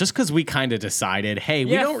over, just because we kind of decided, hey,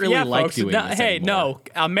 we don't really like folks, doing this Hey, anymore. no,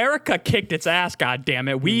 America kicked its ass,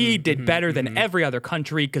 goddammit. We did better than every other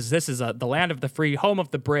country, because this is the land of the free, home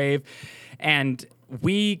of the brave, and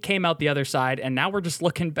we came out the other side, and now we're just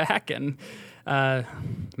looking back, and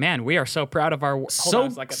man, we are so proud of our...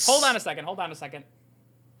 Hold on a second.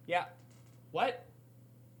 Yeah. What?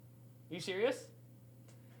 Are you serious?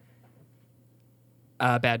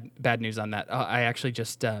 Bad news on that. I actually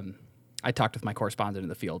just I talked with my correspondent in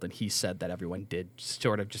the field, and he said that everyone did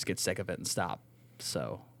sort of just get sick of it and stop.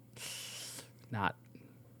 So, not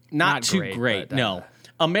too great. but, No,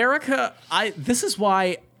 America. This is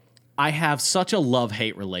why I have such a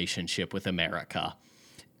love-hate relationship with America.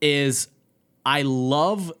 Is I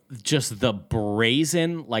love just the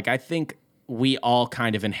brazen. Like, I think we all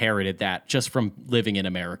kind of inherited that just from living in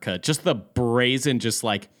America. Just the brazen, just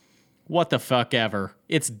like, what the fuck ever.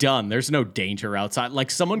 It's done. There's no danger outside.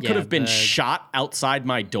 Like, someone could have been shot outside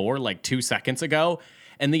my door like 2 seconds ago.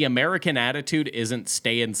 And the American attitude isn't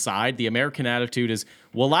stay inside. The American attitude is,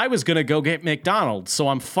 well, I was going to go get McDonald's, so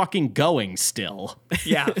I'm fucking going still.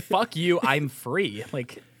 Yeah, fuck you. I'm free.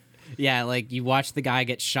 Like, Yeah, like you watch the guy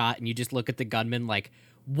get shot and you just look at the gunman like,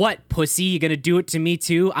 what, pussy? You gonna do it to me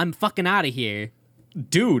too? I'm fucking out of here.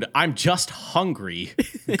 Dude, I'm just hungry.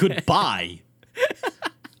 Goodbye.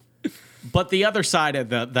 But the other side of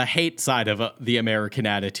the hate side of the American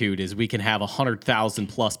attitude is we can have 100,000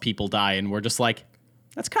 plus people die, and we're just like,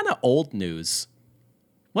 that's kind of old news.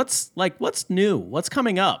 What's new? What's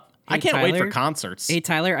coming up? Hey, I can't wait for Tyler? concerts. Hey,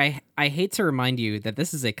 Tyler, I hate to remind you that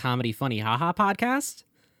this is a comedy funny haha podcast.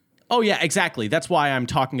 Oh, yeah, exactly. That's why I'm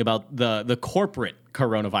talking about the corporate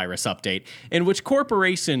coronavirus update, in which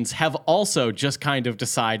corporations have also just kind of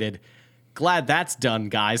decided, glad that's done,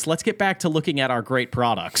 guys. Let's get back to looking at our great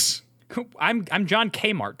products. I'm John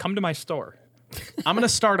Kmart. Come to my store. I'm going to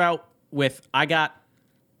start out with, I got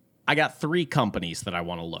 3 companies that I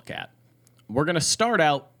want to look at. We're going to start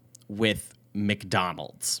out with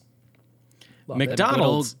McDonald's.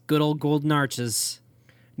 McDonald's. Good old golden arches.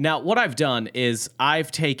 Now, what I've done is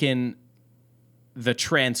I've taken the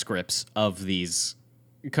transcripts of these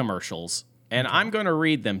commercials, and I'm going to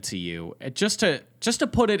read them to you just to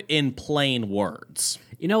put it in plain words.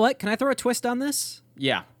 You know what? Can I throw a twist on this?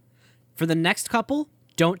 Yeah. For the next couple,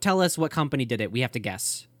 don't tell us what company did it. We have to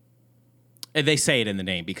guess. And they say it in the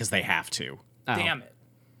name because they have to. Oh. Damn it.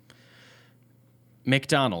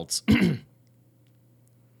 McDonald's.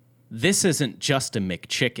 This isn't just a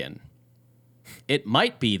McChicken. It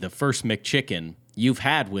might be the first McChicken you've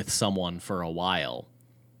had with someone for a while.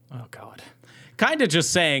 Oh, God. Kind of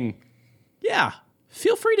just saying, yeah,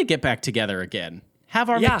 feel free to get back together again. Have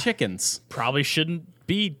our Yeah. McChickens. Probably shouldn't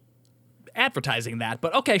be advertising that,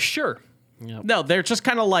 but okay, sure. No, they're just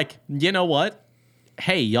kind of like, you know what?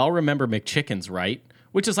 Hey, y'all remember McChickens, right?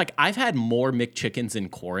 Which is like, I've had more McChickens in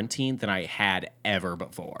quarantine than I had ever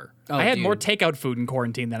before. Oh, I had dude. more takeout food in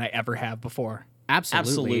quarantine than I ever have before.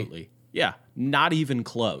 Absolutely. Yeah, not even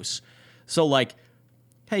close. So like,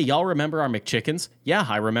 hey, y'all remember our McChickens? Yeah,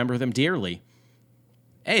 I remember them dearly.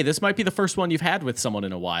 Hey, this might be the first one you've had with someone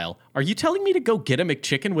in a while. Are you telling me to go get a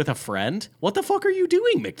McChicken with a friend? What the fuck are you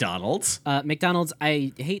doing, McDonald's? McDonald's,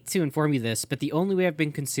 I hate to inform you this, but the only way I've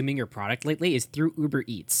been consuming your product lately is through Uber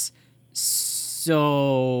Eats.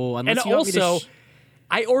 So, unless And you want me to also,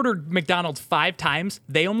 I ordered McDonald's 5 times.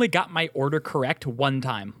 They only got my order correct 1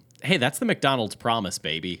 time. Hey, that's the McDonald's promise,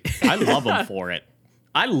 baby. I love them for it.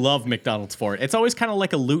 I love McDonald's for it. It's always kind of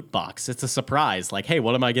like a loot box. It's a surprise. Like, hey,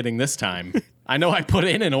 what am I getting this time? I know I put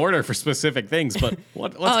in an order for specific things, but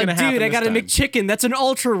what's going to happen dude, I this got time? a McChicken. That's an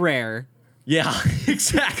ultra rare. Yeah,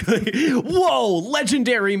 exactly. Whoa,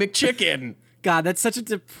 legendary McChicken. God, that's such a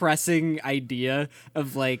depressing idea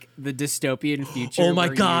of like the dystopian future. Oh my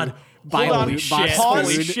where God. you buy Hold a on. loot Shit. box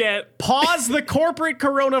Holy food. shit. Pause the corporate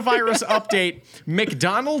coronavirus update.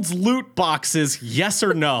 McDonald's loot boxes, yes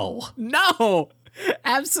or no? No,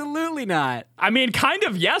 absolutely not. I mean, kind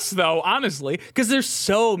of yes, though, honestly, because there's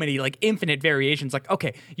so many, like, infinite variations. Like,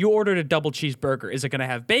 okay, you ordered a double cheeseburger. Is it going to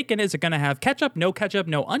have bacon? Is it going to have ketchup, no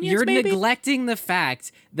onions, You're maybe? neglecting the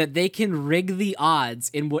fact that they can rig the odds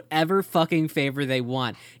in whatever fucking favor they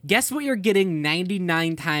want. Guess what you're getting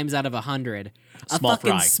 99 times out of 100? A Small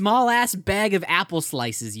fucking fry. small ass bag of apple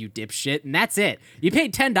slices, you dipshit, and that's it. You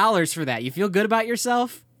paid $10 for that. You feel good about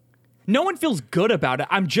yourself? No one feels good about it.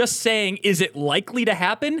 I'm just saying, is it likely to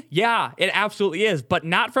happen? Yeah, it absolutely is, but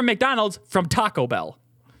not from McDonald's, from Taco Bell.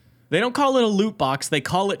 They don't call it a loot box, they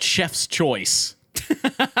call it chef's choice.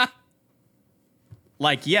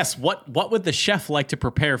 Like, yes, what would the chef like to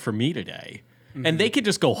prepare for me today? And they could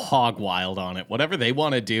just go hog wild on it. Whatever they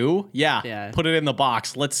want to do, yeah, put it in the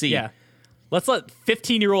box. Let's see. Yeah. Let's let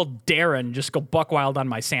 15-year-old Darren just go buck wild on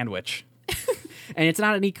my sandwich. And it's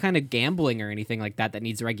not any kind of gambling or anything like that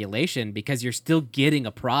needs regulation because you're still getting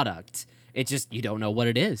a product. It's just you don't know what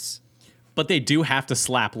it is. But they do have to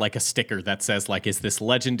slap like a sticker that says like, is this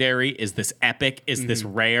legendary? Is this epic? Is this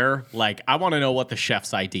rare? Like, I want to know what the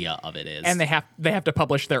chef's idea of it is. And they have to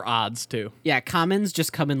publish their odds too. Yeah, commons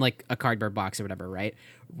just come in like a cardboard box or whatever, right?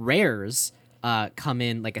 Rares come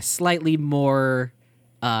in like a slightly more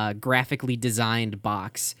graphically designed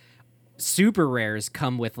box. Super rares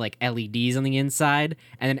come with like LEDs on the inside,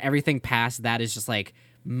 and then everything past that is just like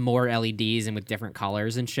more LEDs and with different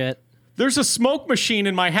colors and shit. There's a smoke machine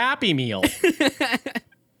in my Happy Meal.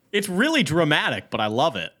 It's really dramatic, but I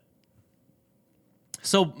love it.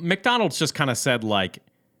 So McDonald's just kind of said like,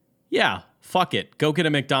 yeah, fuck it. Go get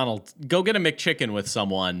a McDonald's. Go get a McChicken with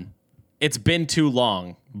someone. It's been too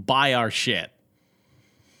long. Buy our shit.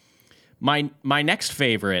 My next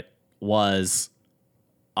favorite was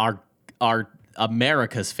our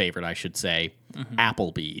America's favorite, I should say,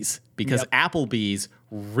 Applebee's. Because Applebee's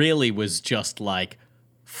really was just like,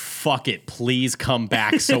 fuck it, please come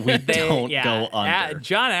back so we don't go under.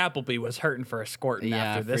 John Appleby was hurting for a squirting Yeah,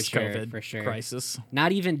 after this for sure, COVID for sure. crisis.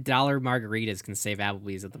 Not even dollar margaritas can save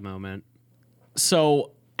Applebee's at the moment.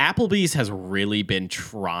 So Applebee's has really been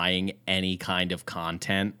trying any kind of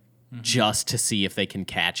content just to see if they can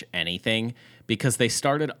catch anything, because they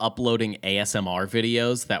started uploading ASMR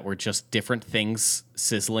videos that were just different things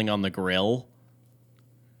sizzling on the grill.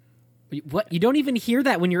 What? You don't even hear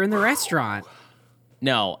that when you're in the restaurant.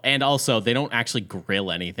 No, and also they don't actually grill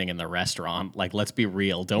anything in the restaurant. Like, let's be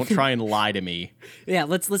real. Don't try and lie to me. Yeah,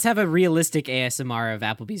 let's have a realistic ASMR of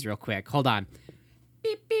Applebee's real quick. Hold on.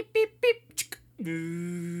 Beep beep beep beep.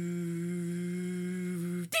 Ding.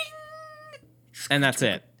 And that's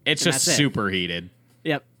it. It's And just that's it. super heated.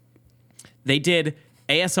 Yep. They did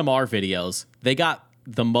ASMR videos. They got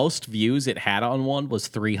the most views it had on one was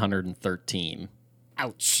 313.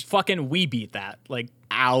 Ouch. Fucking we beat that. Like,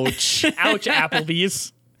 Ouch. ouch,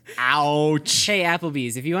 Applebee's. Ouch. Hey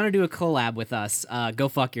Applebee's, if you want to do a collab with us, go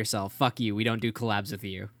fuck yourself. Fuck you. We don't do collabs with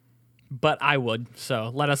you. But I would.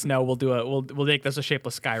 So let us know. We'll do it. We'll make this a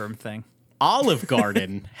shapeless Skyrim thing. Olive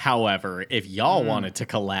Garden, however, if y'all wanted to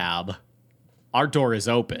collab, our door is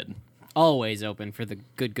open. Always open for the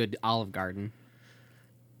good Olive Garden.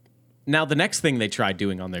 Now, the next thing they tried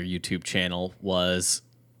doing on their YouTube channel was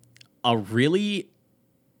a really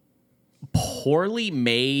poorly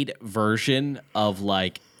made version of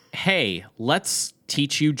like, hey, let's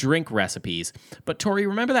teach you drink recipes. But Tori,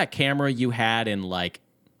 remember that camera you had in like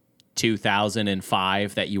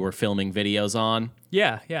 2005 that you were filming videos on?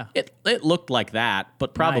 Yeah. It looked like that,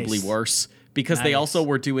 but probably Nice. worse, because they Nice. also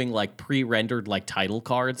were doing like pre-rendered like title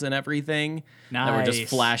cards and everything that were just Nice.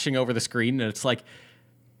 flashing over the screen, and it's like,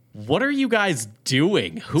 what are you guys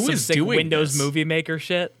doing? Who Some is sick doing Windows this? Movie Maker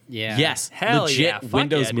shit. Yeah. Yes, Hell legit yeah. Fuck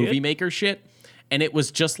Windows yeah, Movie dude. Maker shit, and it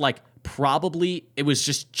was just like it was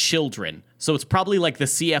just children. So it's probably like the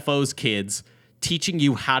CFO's kids teaching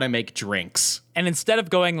you how to make drinks. And instead of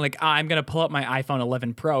going like, I'm gonna pull up my iPhone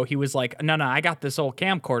 11 Pro, he was like, no, I got this old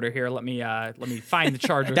camcorder here. Let me find the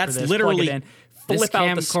charger. That's for this, literally- plug it in, This flip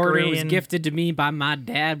out the camcorder was screen. gifted to me by my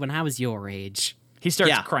dad when I was your age. He starts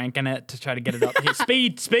Yeah. cranking it to try to get it up. Hey,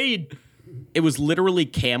 speed. It was literally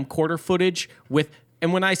camcorder footage with,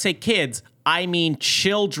 and when I say kids, I mean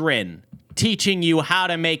children teaching you how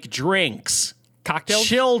to make drinks. Cocktails,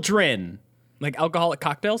 Children. like alcoholic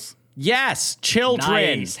cocktails. Yes,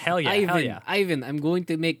 children. Nice. Hell yeah. Hell yeah. Ivan, I'm going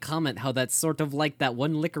to make comment how that's sort of like that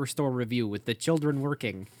one liquor store review with the children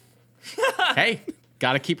working. Hey,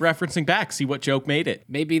 gotta keep referencing back, see what joke made it.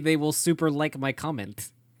 Maybe they will super like my comment.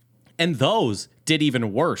 And those did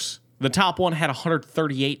even worse. The top one had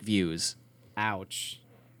 138 views. Ouch.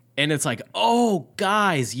 And it's like, oh,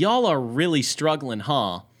 guys, y'all are really struggling,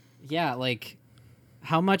 huh? Yeah, like,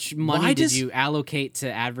 how much money did you allocate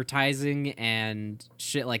to advertising and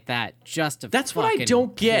shit like that just to That's what I fucking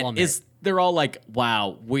don't get plummet? is they're all like,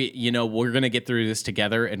 wow, we're going to get through this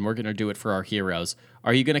together and we're going to do it for our heroes.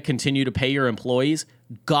 Are you going to continue to pay your employees?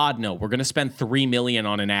 God, no. We're going to spend $3 million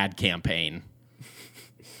on an ad campaign.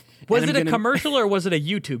 Was And it I'm a gonna- commercial or was it a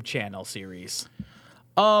YouTube channel series?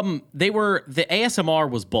 The ASMR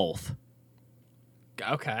was both.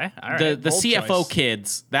 Okay, all right. The bold CFO choice.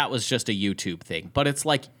 kids, that was just a YouTube thing. But it's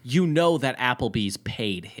like, that Applebee's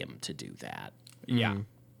paid him to do that. Yeah.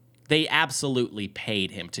 They absolutely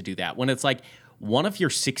paid him to do that. When it's like, one of your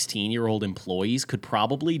 16-year-old employees could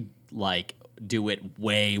probably, like, do it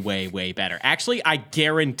way, way, way better. Actually, I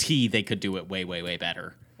guarantee they could do it way, way, way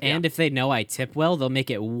better. And if they know I tip well, they'll make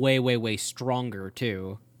it way, way, way stronger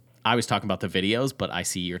too. I was talking about the videos, but I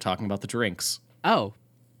see you're talking about the drinks. Oh.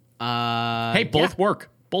 Hey, both work.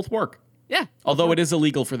 Both work. Yeah. Although it is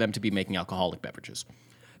illegal for them to be making alcoholic beverages.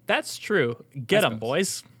 That's true. Get them,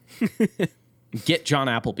 boys. Get John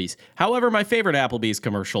Applebee's. However, my favorite Applebee's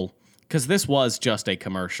commercial, because this was just a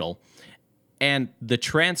commercial, and the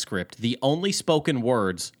transcript, the only spoken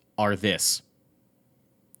words are this.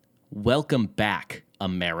 Welcome back,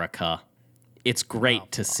 America. It's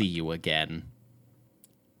great to see you again.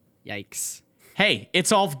 Yikes. Hey,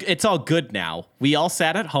 it's all good now. We all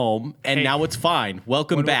sat at home, and Hey, now it's fine.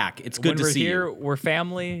 Welcome back. It's good to see here, you. we're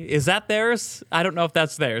family. Is that theirs? I don't know if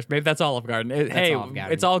that's theirs. Maybe that's Olive Garden. Hey, Olive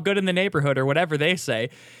Garden. it's all good in the neighborhood or whatever they say.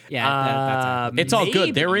 Yeah, that's It's all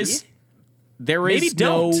good. There maybe. is Maybe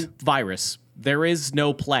no don't. virus. There is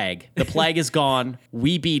no plague. The plague is gone.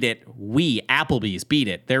 We beat it. We, Applebee's, beat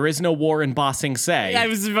it. There is no war in Ba Sing Se. I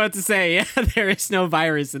was about to say, yeah, there is no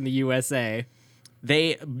virus in the USA.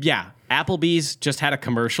 Applebee's just had a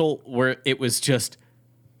commercial where it was just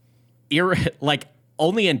like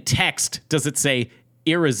only in text does it say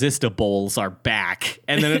irresistibles are back,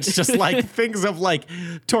 and then it's just like things of like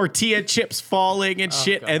tortilla chips falling and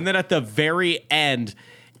shit, and then at the very end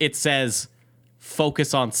it says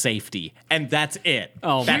focus on safety, and that's it.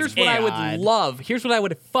 Oh, That's Here's what it. I God. would love. Here's what I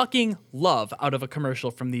would fucking love out of a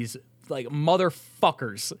commercial from these like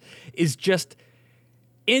motherfuckers is just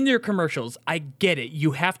in your commercials. I get it.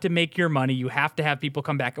 You have to make your money. You have to have people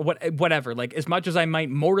come back. Whatever. Like as much as I might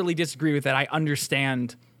morally disagree with that, I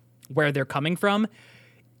understand where they're coming from.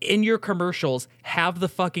 In your commercials, have the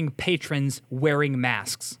fucking patrons wearing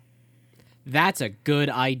masks. That's a good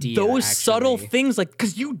idea. Those actually. subtle things, like,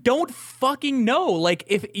 because you don't fucking know. Like,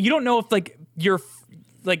 if you don't know if, like, you're,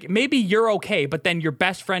 like, maybe you're okay, but then your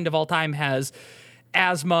best friend of all time has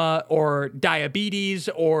asthma or diabetes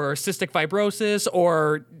or cystic fibrosis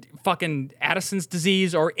or fucking Addison's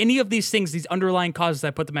disease or any of these things, these underlying causes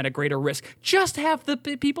that put them at a greater risk. Just have the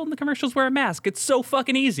people in the commercials wear a mask. It's so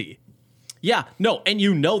fucking easy. Yeah, no, and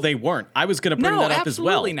they weren't. I was going to bring No, that up as well.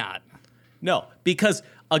 absolutely not. No, because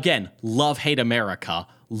again, love, hate America.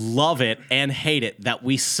 Love it and hate it that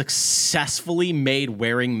we successfully made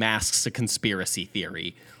wearing masks a conspiracy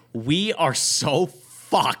theory. We are so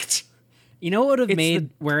fucked. You know what would have It's made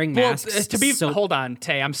wearing Well, masks to be so hold on,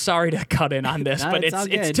 Tay. I'm sorry to cut in on this, No, but it's all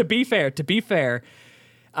it's good. to be fair.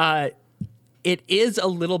 It is a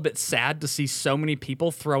little bit sad to see so many people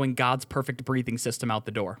throwing God's perfect breathing system out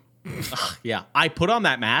the door. Yeah, I put on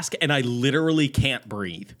that mask and I literally can't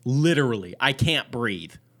breathe. Literally, I can't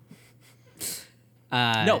breathe.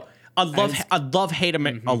 No, a love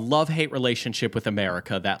hate relationship with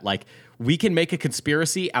America that like we can make a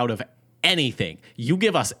conspiracy out of anything. You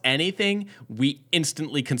give us anything, we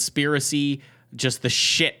instantly conspiracy just the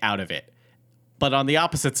shit out of it. But on the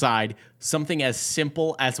opposite side, something as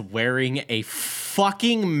simple as wearing a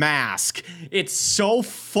fucking mask. It's so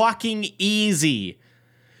fucking easy.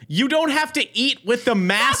 You don't have to eat with the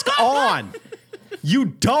mask on. You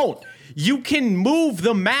don't. You can move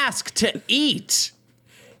the mask to eat.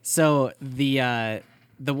 So the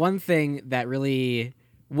one thing that really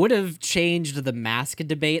would have changed the mask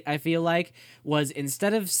debate, I feel like, was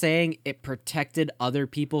instead of saying it protected other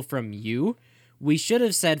people from you, we should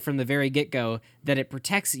have said from the very get-go that it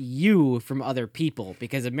protects you from other people,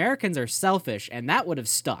 because Americans are selfish, and that would have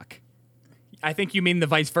stuck. I think you mean the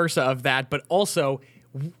vice versa of that, but also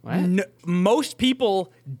What? most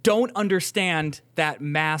people don't understand that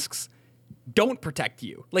masks don't protect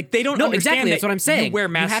you. Like they don't No, understand exactly. That's that what I'm saying. You wear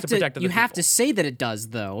masks to protect other You have people. to say that it does,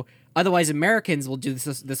 though. Otherwise, Americans will do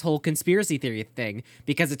this whole conspiracy theory thing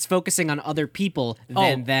because it's focusing on other people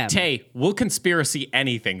than them. Tay, we'll conspiracy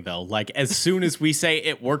anything though. Like as soon as we say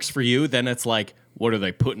it works for you, then it's like, what are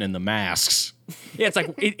they putting in the masks? Yeah, it's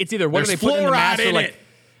like it's either what are they There's putting in the fluoride mask in it.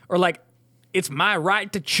 or like it's my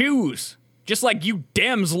right to choose. Just like you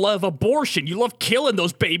Dems love abortion. You love killing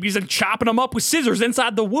those babies and chopping them up with scissors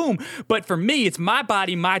inside the womb. But for me, it's my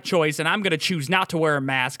body, my choice, and I'm going to choose not to wear a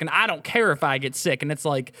mask, and I don't care if I get sick. And it's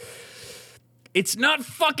like, it's not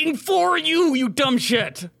fucking for you, you dumb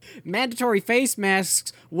shit. Mandatory face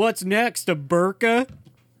masks. What's next? A burqa?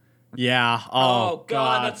 Yeah. Oh,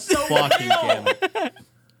 God, that's so fucking real. damn it.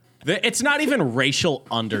 It's not even racial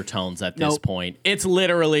undertones at this Nope. point. It's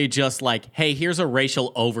literally just like, hey, here's a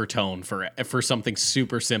racial overtone for something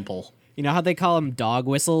super simple. You know how they call them dog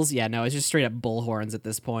whistles? Yeah, no, it's just straight up bullhorns at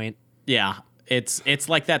this point. Yeah. It's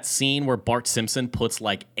like that scene where Bart Simpson puts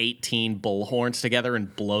like 18 bullhorns together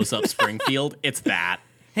and blows up Springfield. It's that.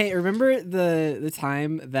 Hey, remember the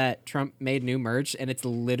time that Trump made new merch and it's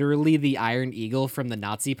literally the Iron Eagle from the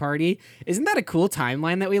Nazi Party? Isn't that a cool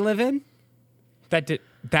timeline that we live in?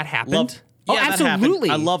 That happened? Love, Oh, yeah, that happened. absolutely.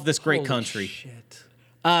 I love this great Holy country. shit.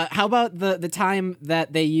 How about the time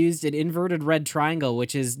that they used an inverted red triangle,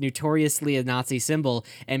 which is notoriously a Nazi symbol,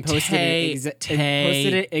 and posted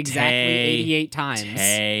it exactly 88 times?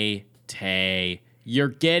 Tay, you're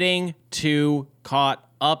getting too caught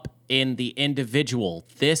up in the individual.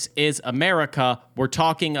 This is America. We're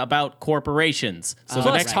talking about corporations. So the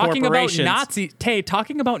Plus, next talking about corporations,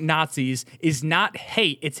 talking about Nazis is not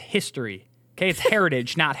hate, it's history. Okay, it's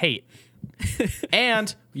heritage, not hate.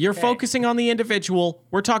 and you're focusing on the individual.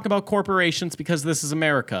 We're talking about corporations because this is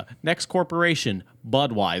America. Next corporation,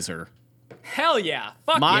 Budweiser. Hell yeah.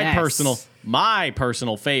 Fuck My yes.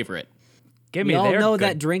 personal favorite. Give We me all their know good-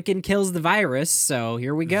 that drinking kills the virus, so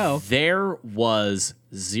here we go. There was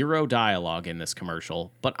zero dialogue in this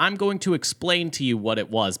commercial, but I'm going to explain to you what it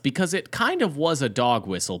was because it kind of was a dog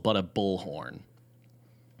whistle, but a bullhorn.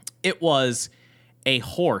 It was a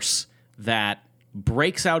horse that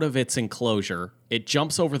breaks out of its enclosure. It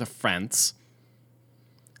jumps over the fence,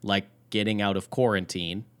 like getting out of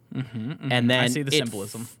quarantine. And then I see the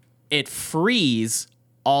symbolism. It frees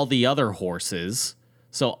all the other horses.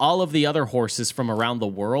 So all of the other horses from around the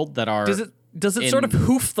world that are Does it sort of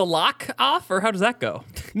hoof the lock off, or how does that go?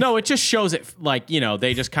 No, it just shows it like,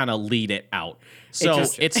 they just kind of lead it out. So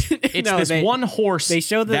it's No, this one horse. They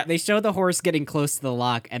show that- they show the horse getting close to the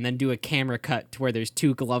lock, and then do a camera cut to where there's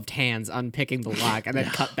two gloved hands unpicking the lock, and then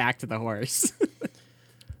cut back to the horse.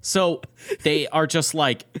 So they are just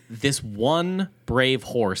like, this one brave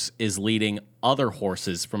horse is leading other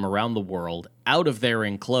horses from around the world out of their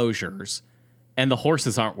enclosures, and the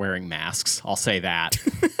horses aren't wearing masks. I'll say that.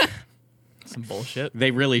 Some bullshit. They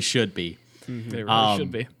really should be. They really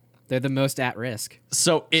should be. They're the most at risk.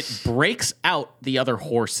 So it breaks out the other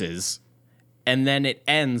horses, and then it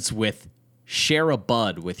ends with share a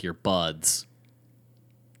bud with your buds.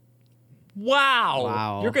 Wow.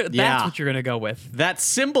 Wow. You're good. Yeah. That's what you're gonna go with. That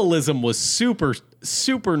symbolism was super,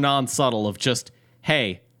 super non-subtle of just,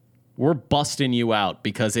 hey, we're busting you out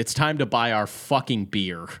because it's time to buy our fucking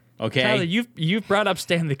beer. Okay. Tyler, you've brought up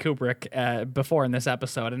Stanley Kubrick before in this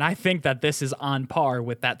episode, and I think that this is on par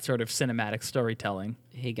with that sort of cinematic storytelling.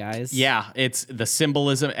 Hey guys. Yeah, it's the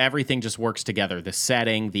symbolism. Everything just works together. The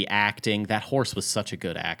setting, the acting. That horse was such a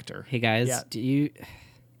good actor. Hey guys. Yeah. Do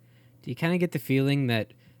you kind of get the feeling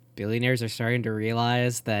that billionaires are starting to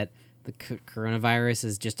realize that the coronavirus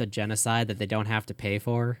is just a genocide that they don't have to pay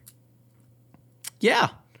for? Yeah.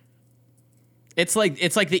 It's like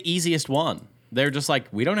the easiest one. They're just like,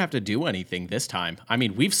 we don't have to do anything this time. I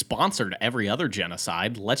mean, we've sponsored every other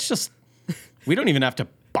genocide. We don't even have to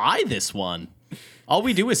buy this one. All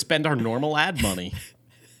we do is spend our normal ad money.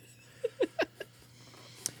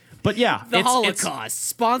 But yeah, The it's Holocaust,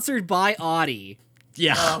 sponsored by Audi.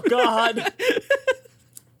 yeah. Oh God.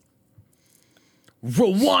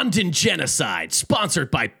 Rwandan genocide, sponsored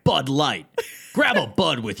by Bud Light. Grab a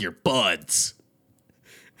bud with your buds.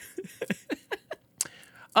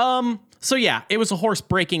 So yeah, it was a horse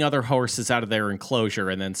breaking other horses out of their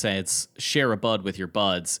enclosure and then says, share a bud with your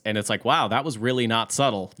buds. And it's like, wow, that was really not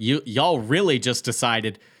subtle. Y'all really just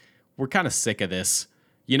decided, we're kind of sick of this.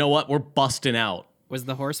 You know what? We're busting out. Was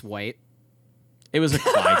the horse white? It was a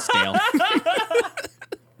Clydesdale.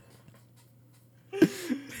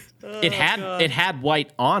 It had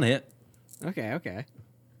white on it. Okay.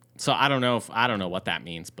 So I don't know what that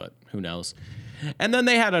means, but who knows. And then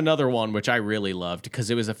they had another one which I really loved because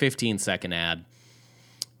it was a 15-second ad.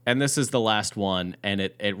 and this is the last one, and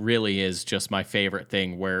it really is just my favorite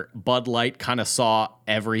thing, where Bud Light kind of saw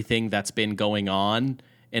everything that's been going on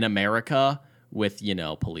in America with,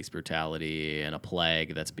 police brutality and a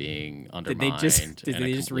plague that's being undermined. Did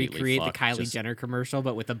they just recreate the Kylie Jenner commercial,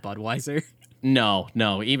 but with a Budweiser? No,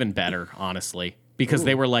 even better, honestly. Because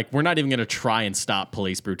they were like, we're not even going to try and stop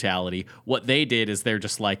police brutality. What they did is they're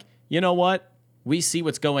just like, you know what? We see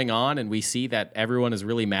what's going on, and we see that everyone is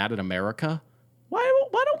really mad at America.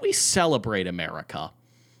 Why don't we celebrate America?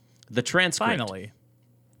 The transcript. Finally.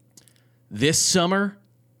 This summer...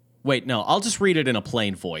 Wait, no, I'll just read it in a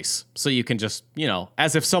plain voice, so you can just,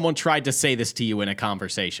 as if someone tried to say this to you in a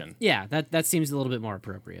conversation. Yeah, that seems a little bit more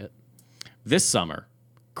appropriate. This summer,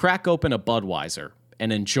 crack open a Budweiser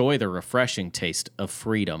and enjoy the refreshing taste of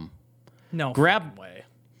freedom. No Grab- way.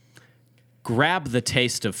 Grab the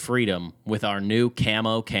taste of freedom with our new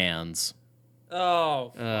camo cans.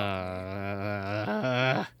 Oh.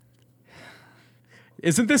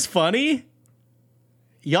 Isn't this funny?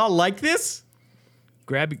 Y'all like this?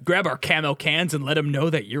 Grab our camo cans and let them know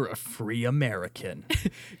that you're a free American.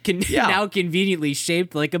 Now conveniently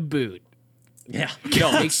shaped like a boot. Yeah.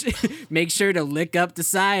 Yo, Make sure to lick up the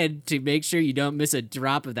side to make sure you don't miss a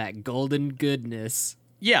drop of that golden goodness.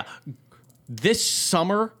 yeah. This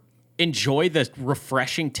summer, enjoy the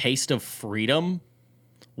refreshing taste of freedom.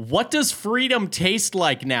 What does freedom taste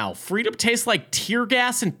like now? Freedom tastes like tear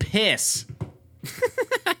gas and piss.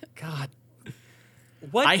 God.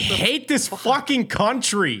 What I hate this fucking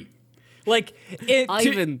country. Like,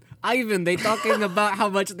 Ivan, they talking about how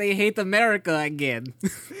much they hate America again.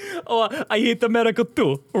 oh, I hate America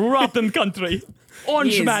too. Rotten country.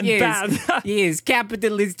 Orange man bad. Yes,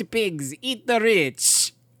 capitalist pigs eat the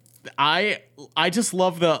rich. I just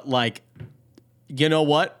love the, you know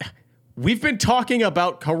what? We've been talking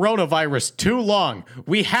about coronavirus too long.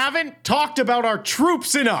 We haven't talked about our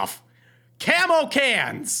troops enough. Camo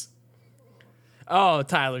cans. Oh,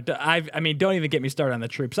 Tyler, I mean, don't even get me started on the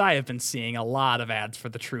troops. I have been seeing a lot of ads for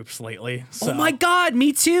the troops lately. So. Oh my God,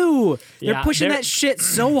 me too. They're Yeah, pushing that shit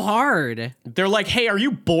so hard. They're like, hey, are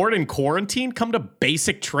you bored in quarantine? Come to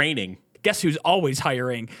basic training. Guess who's always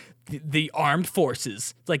hiring? The armed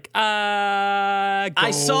forces. It's like,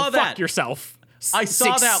 I saw that. Fuck yourself. I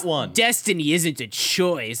saw that one. Destiny isn't a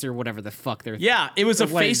choice or whatever the fuck they're. Yeah, it was a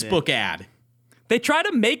What is Facebook ad. They try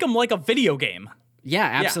to make them like a video game. Yeah,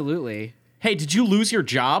 absolutely. Hey, did you lose your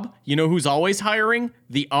job? You know who's always hiring?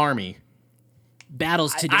 The Army.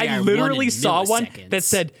 Battles today. I are literally won in saw one milliseconds. that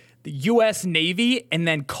said the U.S. Navy and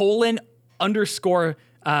then :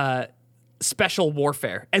 special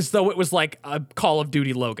warfare, as though it was like a Call of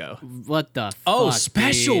Duty logo. "What the? Oh, fuck,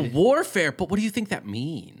 special dude? warfare. But what do you think that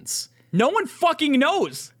means? No one fucking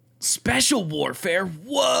knows. Special warfare?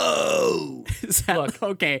 Whoa. Is that- Look.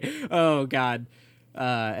 okay. Oh God.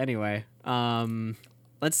 Anyway.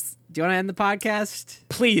 Let's. Do you want to end the podcast?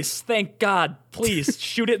 Please, thank God, please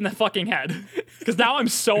shoot it in the fucking head. Because now I'm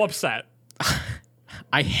so upset.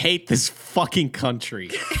 I hate this fucking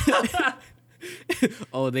country.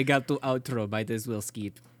 Oh, they got to outro. Might as well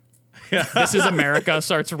skip. This is America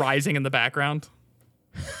starts rising in the background.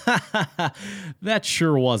 That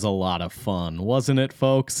sure was a lot of fun, wasn't it,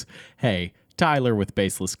 folks? Hey, Tyler with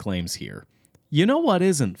Baseless Claims here. You know what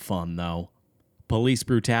isn't fun, though? Police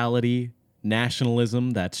brutality,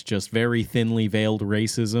 nationalism that's just very thinly veiled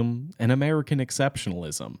racism, and American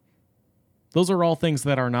exceptionalism. Those are all things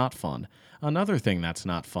that are not fun. Another thing that's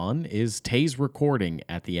not fun is Tay's recording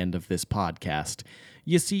at the end of this podcast.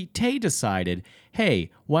 You see, Tay decided, hey,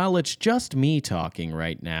 while it's just me talking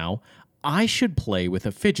right now, I should play with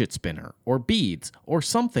a fidget spinner or beads or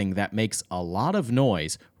something that makes a lot of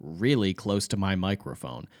noise really close to my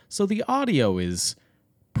microphone. So the audio is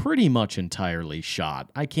pretty much entirely shot.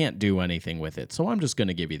 I can't do anything with it, so I'm just going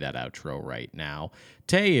to give you that outro right now.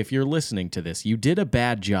 Tay, if you're listening to this, you did a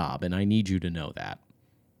bad job, and I need you to know that.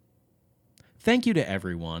 Thank you to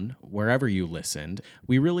everyone, wherever you listened.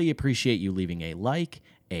 We really appreciate you leaving a like,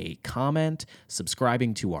 a comment,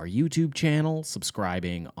 subscribing to our YouTube channel,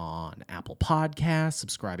 subscribing on Apple Podcasts,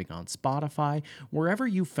 subscribing on Spotify. Wherever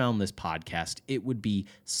you found this podcast, it would be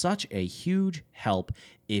such a huge help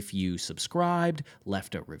if you subscribed,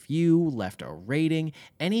 left a review, left a rating,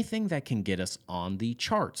 anything that can get us on the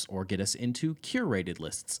charts or get us into curated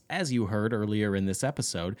lists. As you heard earlier in this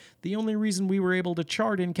episode, the only reason we were able to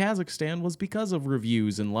chart in Kazakhstan was because of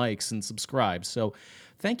reviews and likes and subscribes. So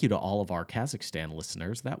thank you to all of our Kazakhstan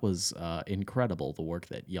listeners. That was incredible, the work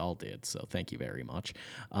that y'all did. So thank you very much.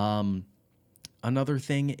 Another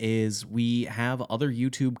thing is we have other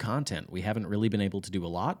YouTube content. We haven't really been able to do a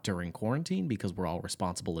lot during quarantine because we're all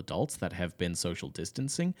responsible adults that have been social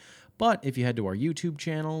distancing. But if you head to our YouTube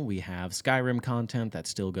channel, we have Skyrim content that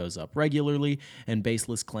still goes up regularly, and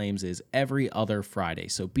Baseless Claims is every other Friday.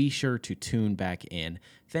 So be sure to tune back in.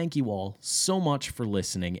 Thank you all so much for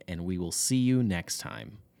listening, and we will see you next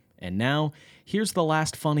time. And now, here's the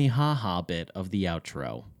last funny haha bit of the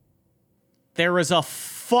outro. There is a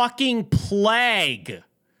fucking plague.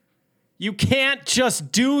 You can't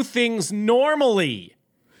just do things normally.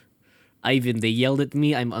 Ivan, they yelled at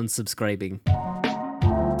me. I'm unsubscribing.